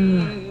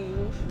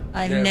you.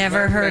 I've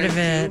never heard of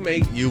it.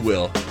 You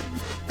will.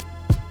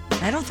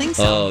 I don't think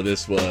so. Oh,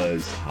 this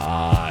was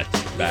hot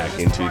back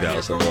in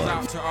 2001.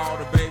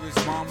 Oh,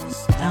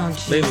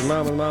 Baby jeez.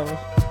 mama.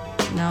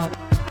 No.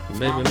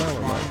 Baby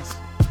mama.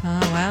 Oh,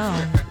 wow.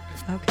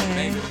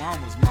 Okay.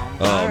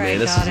 Oh, All right, man,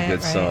 this got is a good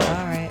it, song. right,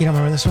 all right. You don't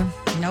remember this one?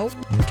 Nope.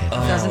 Okay.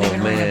 Doesn't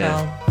even ring a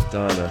bell.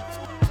 Donna.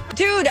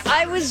 Dude,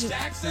 I was...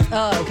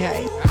 Oh,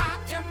 okay.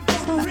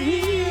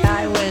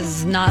 I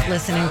was not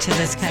listening to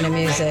this kind of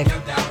music.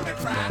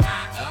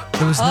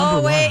 It was number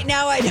Oh, wait, one.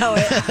 now I know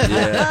it.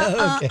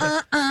 Yeah. Okay.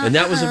 And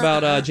that was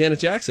about Janet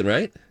Jackson,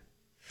 right?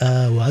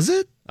 Was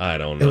it? I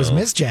don't know. It was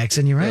Miss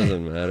Jackson, you're right.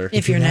 Doesn't matter.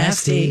 If you're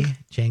nasty.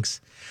 Jinx.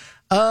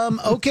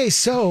 Okay,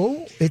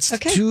 so it's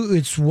two.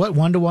 It's what,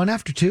 1-1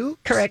 after two?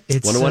 Correct.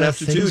 It's 1-1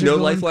 after two. things are No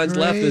going lifelines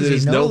left. It crazy.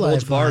 is no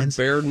holds barred, lifelines.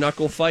 bare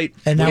knuckle fight.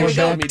 And now What are we're you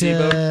showing back me,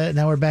 Debo? to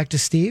now we're back to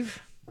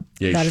Steve.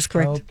 Yeesh. That is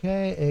correct.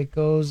 Okay, it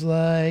goes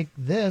like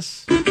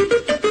this.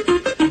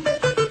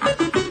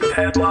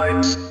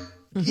 Headlines.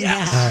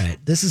 Yeah. All right,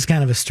 this is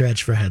kind of a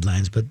stretch for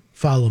headlines, but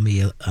follow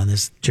me on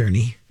this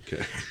journey.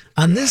 Okay.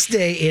 On this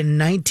day in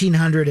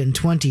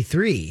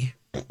 1923,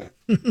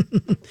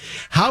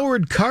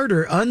 Howard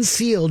Carter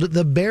unsealed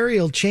the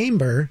burial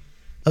chamber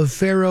of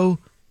Pharaoh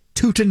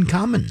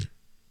Tutankhamun.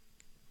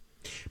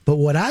 But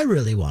what I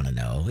really want to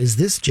know is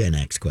this Gen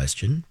X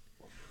question.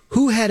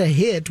 Who had a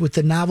hit with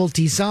the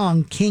novelty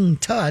song King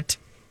Tut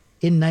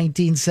in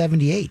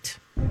 1978?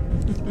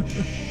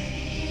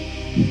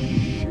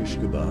 Shish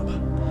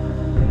kebab.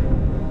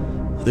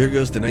 There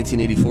goes the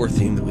 1984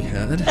 theme that we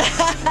had. Right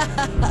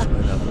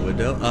out the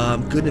window.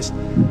 Goodness.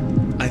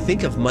 I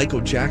think of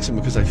Michael Jackson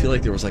because I feel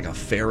like there was like a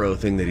Pharaoh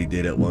thing that he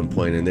did at one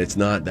point, and it's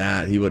not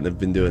that. He wouldn't have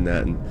been doing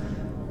that in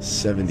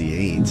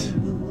 78.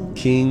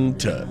 King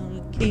Tut.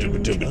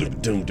 King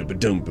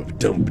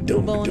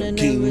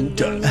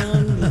Tut.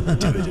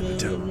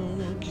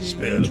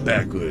 Spelled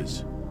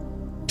backwards.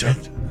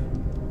 Tut.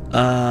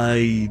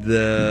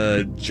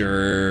 The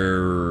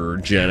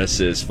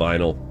Genesis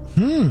final.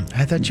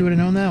 I thought you would have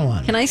known that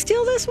one. Can I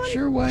steal this one?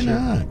 Sure, why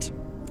not?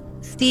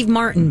 Steve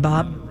Martin,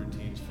 Bob.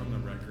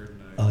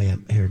 Oh, yeah,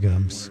 here it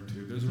comes.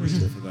 There's a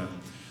reason for that.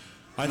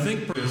 I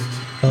think.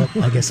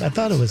 I guess I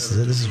thought it was.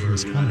 This is from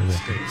his comedy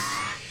record.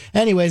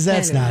 Anyways,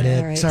 that's not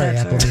it. Right, sorry,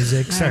 Apple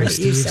Music. Sorry,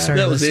 Steve. Sorry,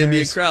 that was listeners.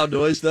 ambient crowd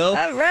noise, though.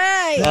 All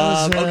right.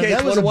 Okay,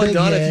 that was a 1-1, big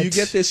Donna. hit. If you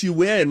get this, you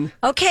win.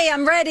 Okay,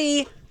 I'm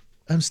ready.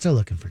 I'm still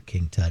looking for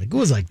King Tut. It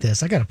goes like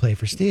this. I got to play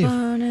for Steve.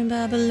 Born in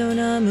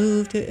Babylon,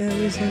 moved to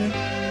Arizona.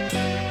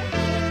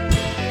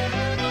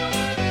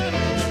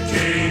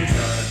 King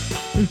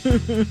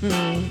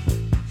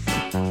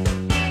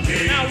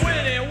Now,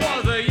 when he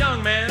was a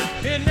young man,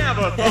 he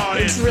never thought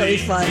It's he'd really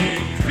see fun.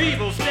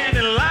 people stand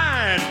in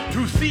line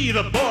to see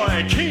the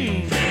boy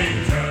king.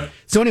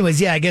 So, anyways,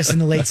 yeah, I guess in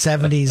the late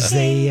 70s,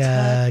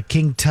 they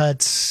King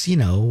Tut's,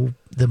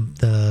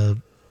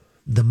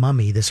 the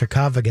mummy, the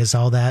sarcophagus,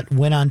 all that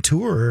went on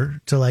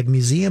tour to like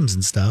museums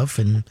and stuff,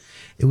 and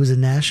it was a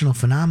national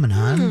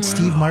phenomenon.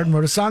 Steve Martin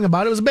wrote a song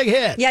about it. It was a big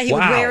hit. Yeah, he would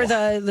wear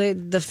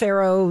the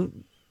Pharaoh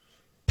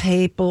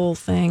papal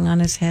thing on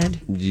his head.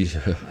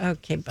 Yeah.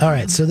 Okay. All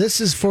right, so this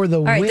is for the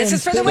win. This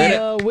is for the win.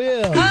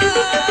 Wheel.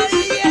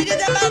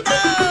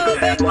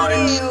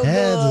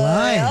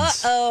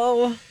 Headlines.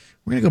 Uh-oh.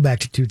 We're going to go back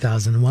to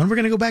 2001. We're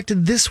going to go back to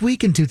this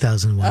week in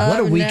 2001. What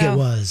a week it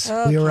was.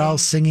 Okay. We were all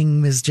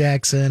singing Miss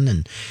Jackson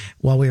and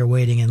while we were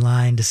waiting in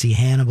line to see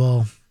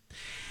Hannibal.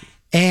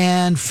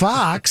 And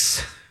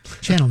Fox,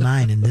 Channel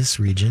 9 in this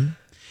region,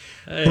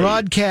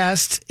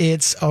 broadcast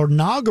its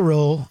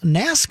inaugural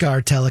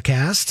NASCAR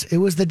telecast. It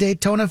was the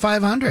Daytona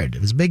 500.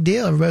 It was a big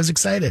deal. Everybody was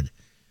excited.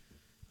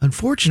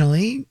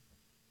 Unfortunately,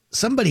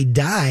 somebody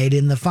died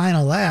in the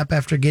final lap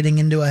after getting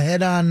into a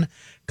head-on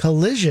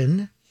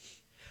collision.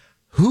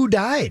 Who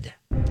died?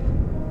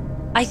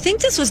 I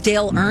think this was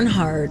Dale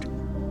Earnhardt.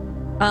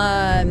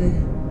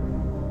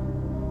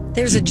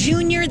 There's a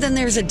junior, then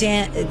there's a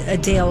Dale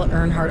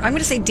Earnhardt. I'm going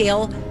to say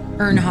Dale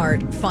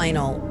Earnhardt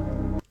final.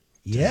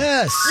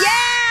 Yes.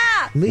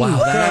 Yeah! Wow,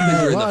 that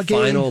happened during the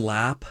final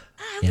lap.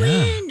 I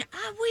win.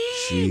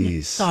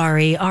 Jeez.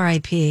 Sorry,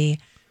 R.I.P.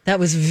 That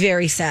was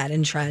very sad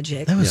and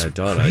tragic. That was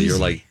Donna, crazy. you're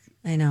like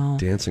I know.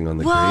 dancing on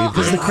the Well, grave.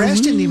 Because the crash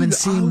didn't even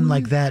seem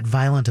like that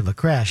violent of a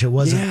crash. It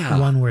wasn't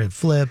one where it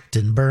flipped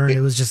and burned.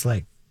 It was just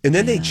like... And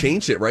then they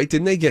changed it, right?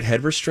 Didn't they get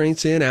head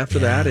restraints in after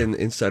that and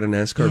inside of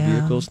NASCAR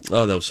vehicles?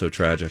 Oh, that was so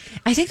tragic.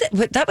 I think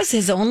that was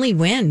his only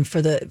win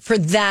for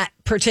that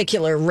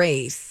particular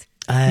race.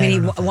 I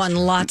mean, he won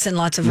lots and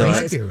lots of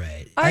races. You're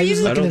right. I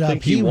was looking it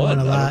up. He won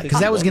a lot because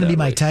that was going to be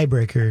my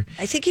tiebreaker.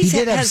 I think he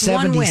did have has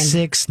one win.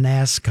 76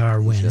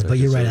 NASCAR wins, but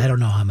you're right. I don't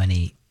know how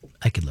many.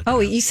 I could look.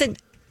 You said,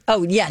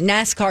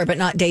 NASCAR, but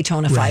not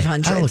Daytona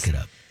 500. I'll look it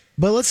up.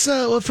 But let's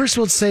first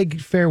we'll say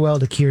farewell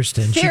to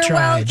Kirsten. She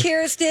Farewell, tried.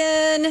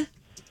 Kirsten.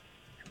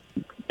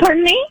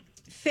 Pardon me?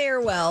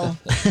 Farewell.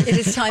 It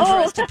is time for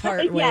us to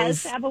part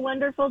ways. Yes, have a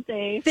wonderful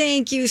day.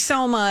 Thank you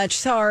so much.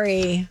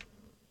 Sorry.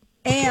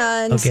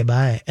 And okay,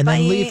 bye. And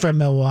then Lee from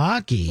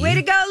Milwaukee. Way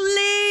to go,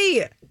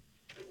 Lee!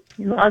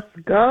 Let's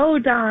go,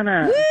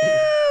 Donna.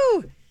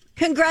 Woo!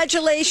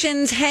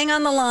 Congratulations. Hang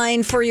on the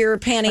line for your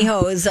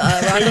pantyhose.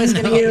 Rocco's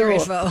going to get your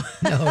info.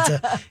 No,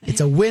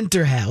 it's a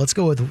winter hat. Let's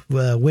go with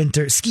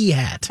winter ski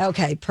hat.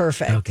 Okay,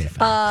 perfect. Okay,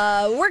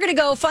 fine. We're going to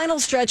go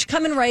final stretch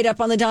coming right up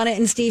on the Donna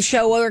and Steve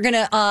show. We're going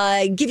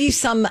to give you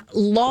some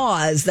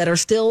laws that are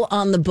still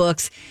on the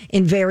books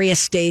in various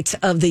states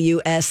of the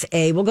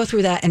USA. We'll go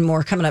through that and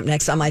more coming up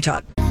next on My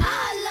Talk.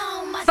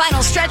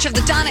 Final stretch of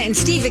the Donna and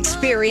Steve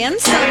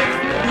experience.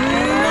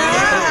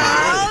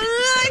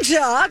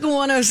 Talk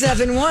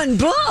 107.1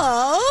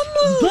 Bob.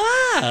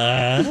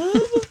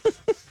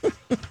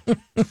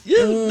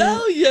 You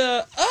know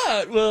your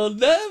art will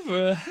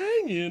never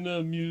hang in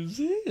a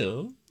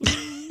museum.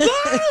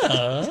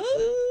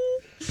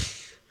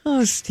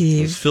 Oh,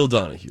 Steve. It's Phil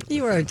Donahue.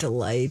 You are a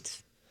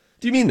delight.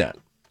 Do you mean that?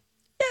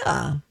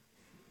 Yeah,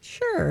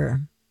 sure.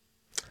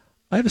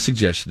 I have a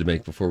suggestion to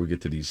make before we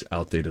get to these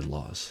outdated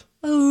laws.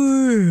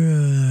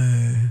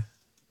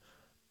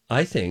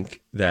 I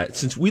think that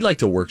since we like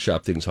to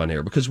workshop things on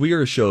air, because we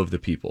are a show of the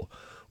people,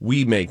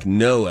 we make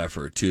no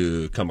effort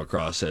to come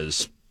across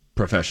as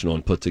professional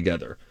and put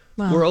together.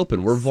 Well, we're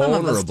open. We're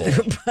vulnerable. Some of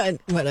us do,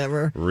 but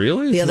whatever.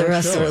 Really? The It's other not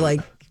us are showing.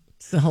 like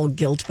the whole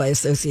guilt by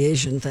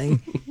association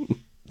thing.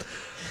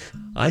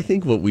 I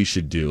think what we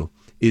should do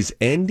is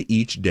end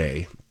each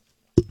day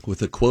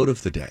with a quote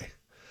of the day.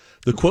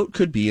 The quote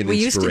could be an We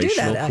used to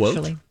inspirational do that, quote.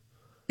 actually,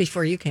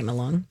 before you came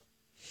along.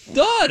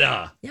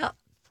 Donna! Yeah.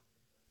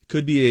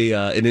 Could be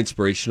an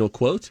inspirational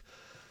quote.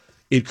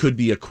 It could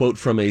be a quote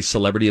from a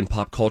celebrity in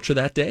pop culture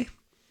that day.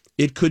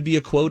 It could be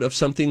a quote of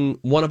something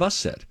one of us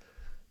said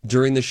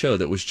during the show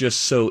that was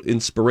just so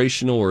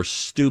inspirational or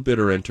stupid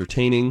or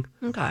entertaining.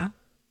 Okay.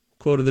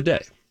 Quote of the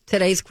day.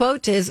 Today's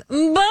quote is,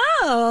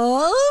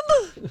 Bob.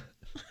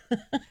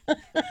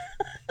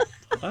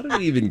 I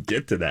didn't even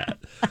get to that.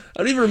 I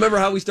don't even remember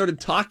how we started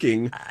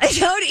talking. I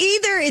don't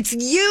either. It's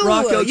you.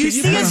 Rocco, you can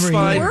see you a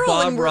find squirrel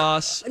Bob and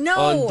Ross No.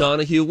 on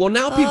Donahue? Well,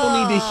 now people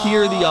need to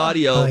hear the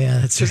audio. Oh, yeah,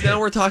 that's Because right. now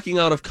we're talking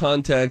out of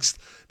context.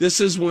 This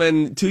is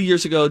when 2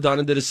 years ago,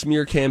 Donna did a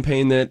smear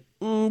campaign that,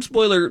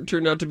 spoiler,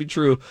 turned out to be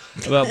true,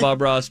 about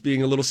Bob Ross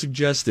being a little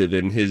suggestive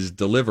in his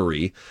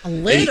delivery. A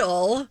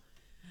little?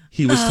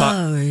 He was talking.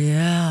 Oh,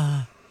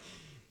 yeah.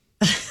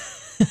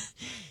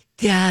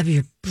 Dab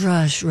your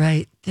brush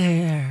right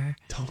there.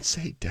 Don't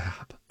say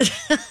dab.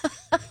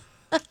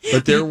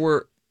 But there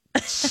were...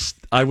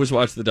 I was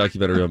watching the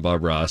documentary on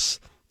Bob Ross,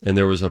 and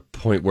there was a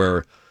point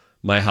where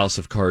my house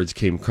of cards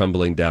came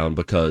crumbling down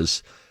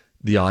because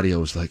the audio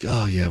was like,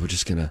 oh, yeah, we're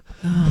just going to...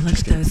 Oh, look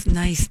at those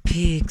nice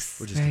peaks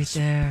We're just right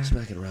there.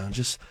 smack it around.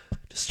 Just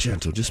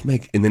gentle. Just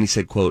make... And then he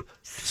said, quote,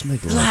 just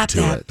make love Slap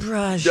to that it.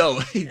 brush. No,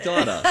 hey,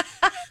 Donna.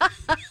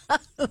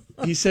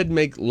 He said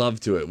make love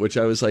to it, which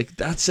I was like,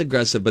 that's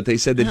aggressive. But they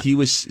said that he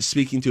was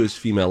speaking to his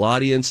female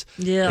audience.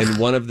 Yeah. And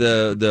one of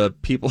the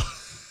people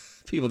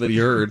that he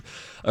heard,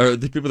 or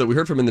the people that we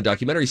heard from in the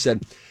documentary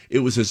said it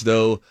was as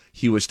though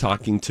he was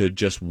talking to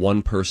just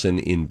one person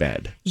in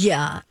bed.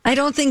 Yeah, I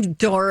don't think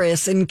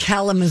Doris in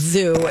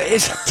Kalamazoo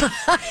is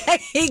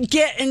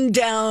getting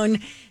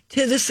down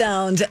to the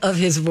sound of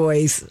his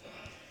voice.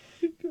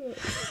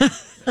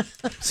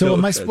 So No what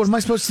am I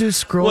offense. supposed to do?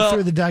 Scroll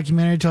through the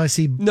documentary until I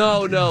see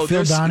No.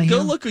 Phil Donahue?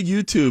 Go look at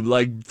YouTube,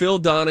 like Phil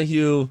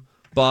Donahue,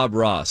 Bob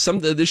Ross.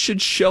 This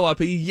should show up.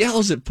 He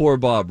yells at poor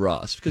Bob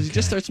Ross because he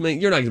just starts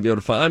making. You're not going to be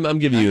able to find. I'm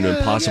giving you an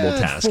impossible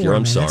task here.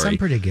 I'm sorry. I'm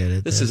pretty good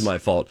at this. This is my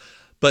fault.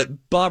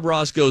 But Bob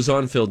Ross goes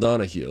on Phil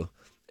Donahue,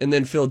 and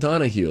then Phil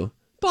Donahue.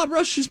 Bob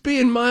Ross just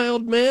being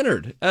mild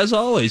mannered as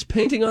always,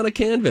 painting on a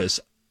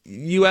canvas.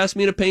 You asked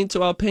me to paint,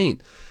 so I'll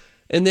paint.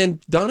 And then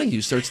Donahue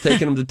starts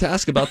taking him to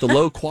task about the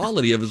low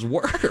quality of his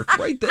work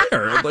right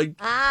there. I'm like,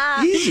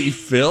 easy,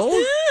 Phil.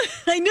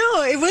 I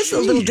know, it was a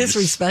little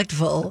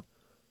disrespectful.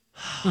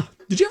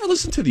 Did you ever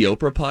listen to the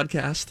Oprah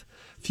podcast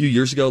a few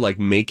years ago, like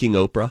Making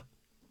Oprah?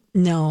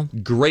 No.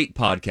 Great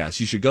podcast.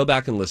 You should go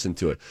back and listen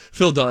to it.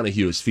 Phil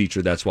Donahue is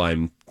featured. That's why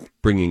I'm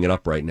bringing it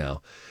up right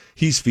now.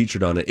 He's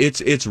featured on it.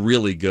 It's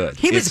really good.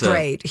 He was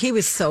great. He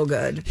was so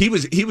good. He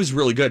was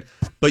really good.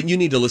 But you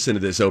need to listen to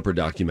this Oprah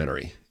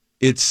documentary.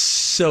 It's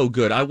so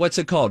good. What's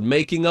it called?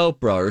 Making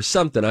Oprah or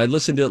something. I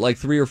listened to it like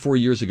 3 or 4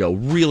 years ago.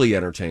 Really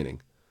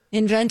entertaining.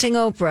 Inventing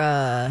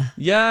Oprah.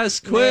 Yes,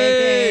 Queen.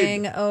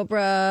 Making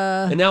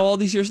Oprah. And now all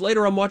these years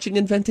later, I'm watching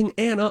Inventing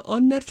Anna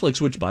on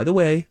Netflix, which, by the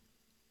way,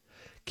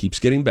 keeps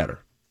getting better.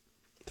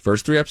 The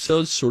first 3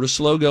 episodes, sort of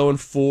slow going.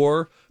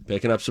 4,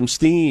 picking up some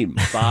steam.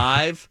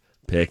 5,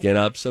 picking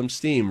up some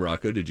steam.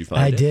 Rocco, did you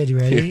find it? I did. You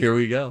ready? Here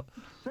we go.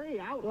 Say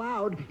out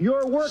loud,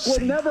 your work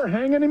will never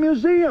hang in a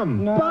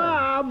museum. No.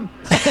 Bob!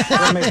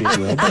 Maybe it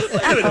will.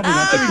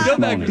 Go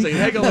back for a second.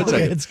 Hang on one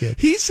second. It's good.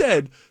 He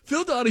said,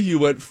 Phil Donahue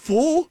went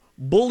full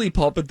bully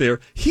pulpit there.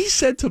 He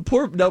said to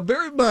poor... Now,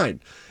 bear in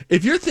mind,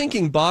 if you're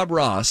thinking Bob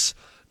Ross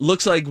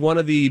looks like one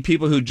of the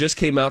people who just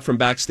came out from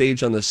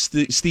backstage on the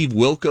Steve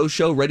Wilkos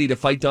show ready to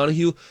fight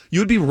Donahue, you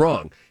would be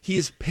wrong. He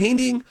is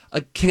painting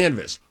a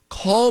canvas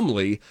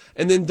calmly,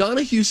 and then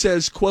Donahue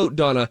says, quote,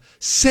 Donna,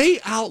 say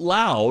out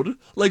loud,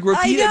 like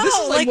repeat it. This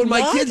is like when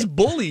my kids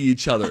bully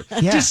each other.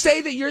 Yeah. Just say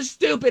that you're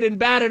stupid and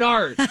bad at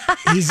art.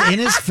 He's in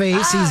his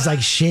face. He's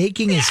like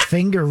shaking his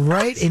finger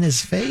right in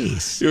his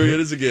face. Here it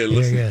is again.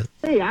 Listen. Here it is.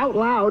 Say out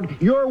loud,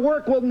 your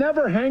work will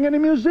never hang in a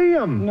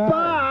museum. No.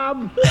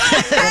 Bob!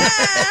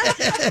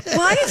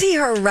 Why is he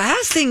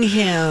harassing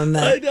him?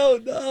 I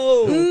don't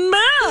know. Mom!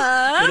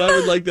 But I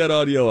would like that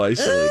audio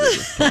isolated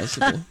if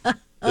possible.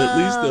 At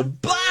least the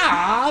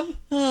Bob.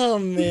 Oh,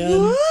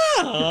 man.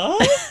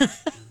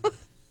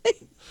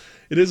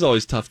 It is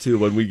always tough, too,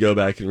 when we go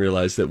back and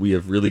realize that we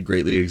have really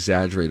greatly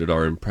exaggerated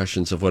our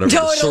impressions of whatever the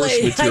source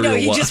Totally. material I know,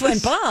 you was. just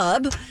went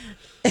Bob.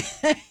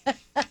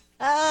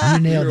 You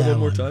nailed that one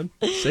more time.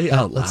 Say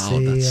out Let's loud.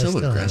 see, That's I so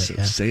still have it, aggressive.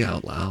 yeah. Say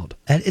out loud.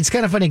 And it's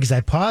kind of funny because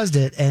I paused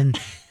it and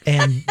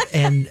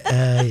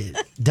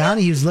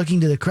Donahue's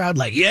looking to the crowd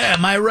like, yeah,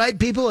 am I right,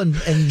 people? And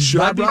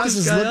Should I Bob beat Ross this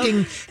is guy up?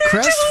 looking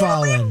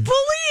crestfallen.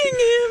 Bullying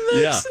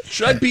him. Yeah.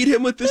 Should I beat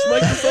him with this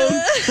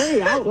microphone?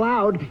 Say out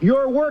loud,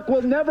 your work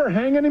will never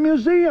hang in a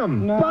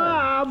museum. No.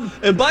 Bob!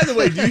 And by the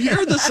way, do you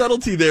hear the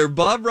subtlety there?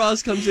 Bob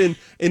Ross comes in,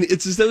 and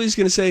it's as though he's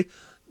going to say,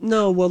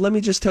 No, well, let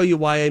me just tell you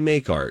why I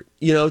make art.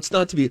 It's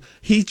not to be...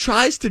 He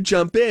tries to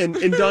jump in,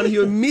 and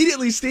Donahue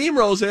immediately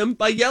steamrolls him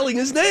by yelling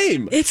his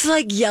name. It's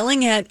like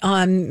yelling at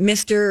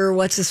Mr.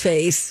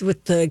 What's-His-Face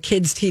with the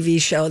kids' TV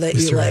show that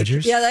Mr. you like.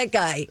 Rogers? Yeah, that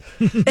guy.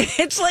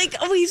 It's like,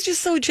 he's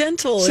just so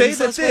gentle. Say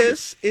that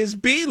this is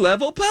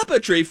B-level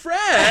puppetry,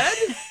 Fred!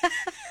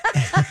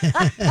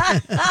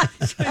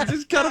 It's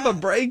just kind of a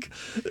break.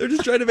 They're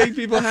just trying to make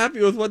people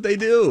happy with what they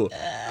do.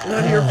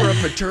 They're not here for a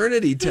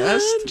paternity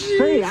test.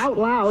 Say out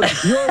loud,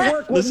 your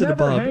work will Listen to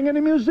never Bob. hang in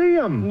a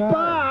museum. No.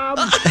 Bob!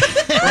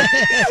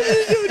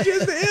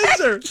 Just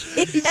answer.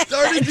 He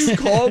started to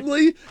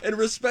calmly and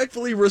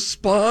respectfully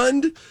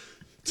respond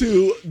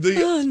to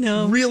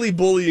the really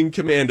bullying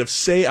command of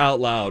say out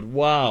loud.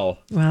 Wow.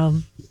 Wow.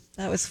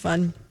 That was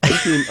fun.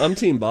 I'm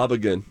team Bob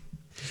again.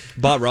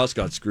 Bob Ross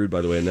got screwed,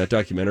 by the way, in that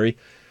documentary.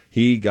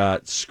 He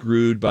got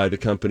screwed by the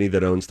company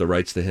that owns the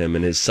rights to him,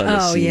 and his son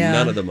has seen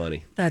none of the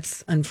money.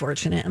 That's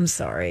unfortunate. I'm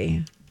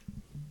sorry.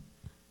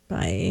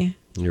 Bye.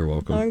 You're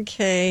welcome.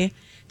 Okay.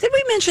 Did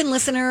we mention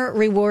listener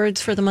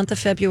rewards for the month of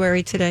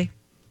February today?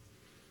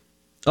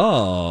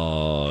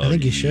 Oh, I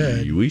think you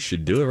should. We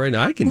should do it right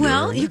now. I can do it.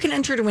 Well, you can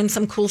enter to win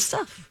some cool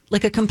stuff,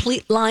 like a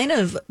complete line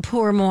of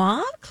Pour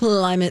Moi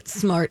Climate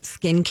Smart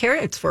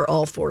Skincare. It's for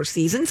all 4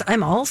 seasons.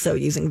 I'm also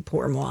using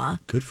Pour Moi.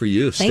 Good for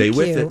you. Thank Stay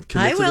with you. it.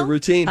 Commit I to will. the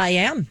routine. I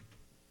am.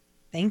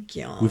 Thank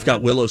you. We've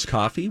got Willow's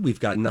Coffee. We've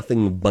got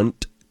Nothing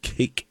Bundt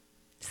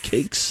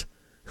Cakes.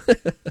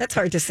 That's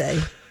hard to say.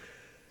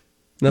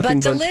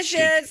 Nothing But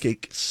delicious.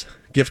 Cakes.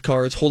 Gift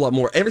cards, whole lot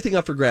more. Everything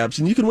up for grabs,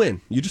 and you can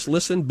win. You just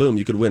listen, boom,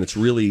 you could win. It's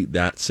really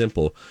that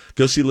simple.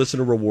 Go see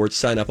Listener Rewards.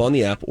 Sign up on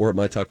the app or at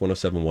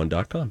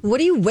mytalk1071.com. What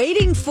are you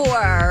waiting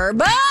for?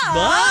 Bob!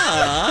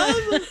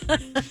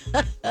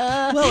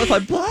 Well, if I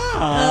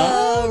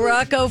Bob.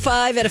 Rocco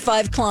 5 out of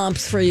 5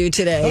 clumps for you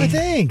today. Oh,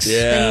 thanks.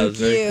 Yeah, it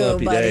was a very you,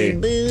 clumpy buddy. day.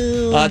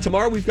 Boo.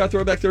 Tomorrow we've got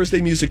Throwback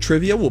Thursday music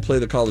trivia. We'll play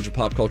the College of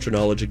Pop Culture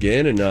Knowledge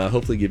again and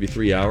hopefully give you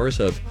 3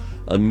 hours of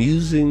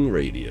amusing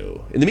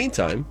radio. In the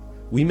meantime,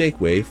 we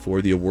make way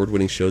for the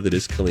award-winning show that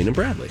is Colleen and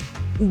Bradley.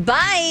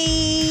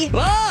 Bye.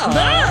 Bye.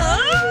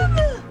 Bye.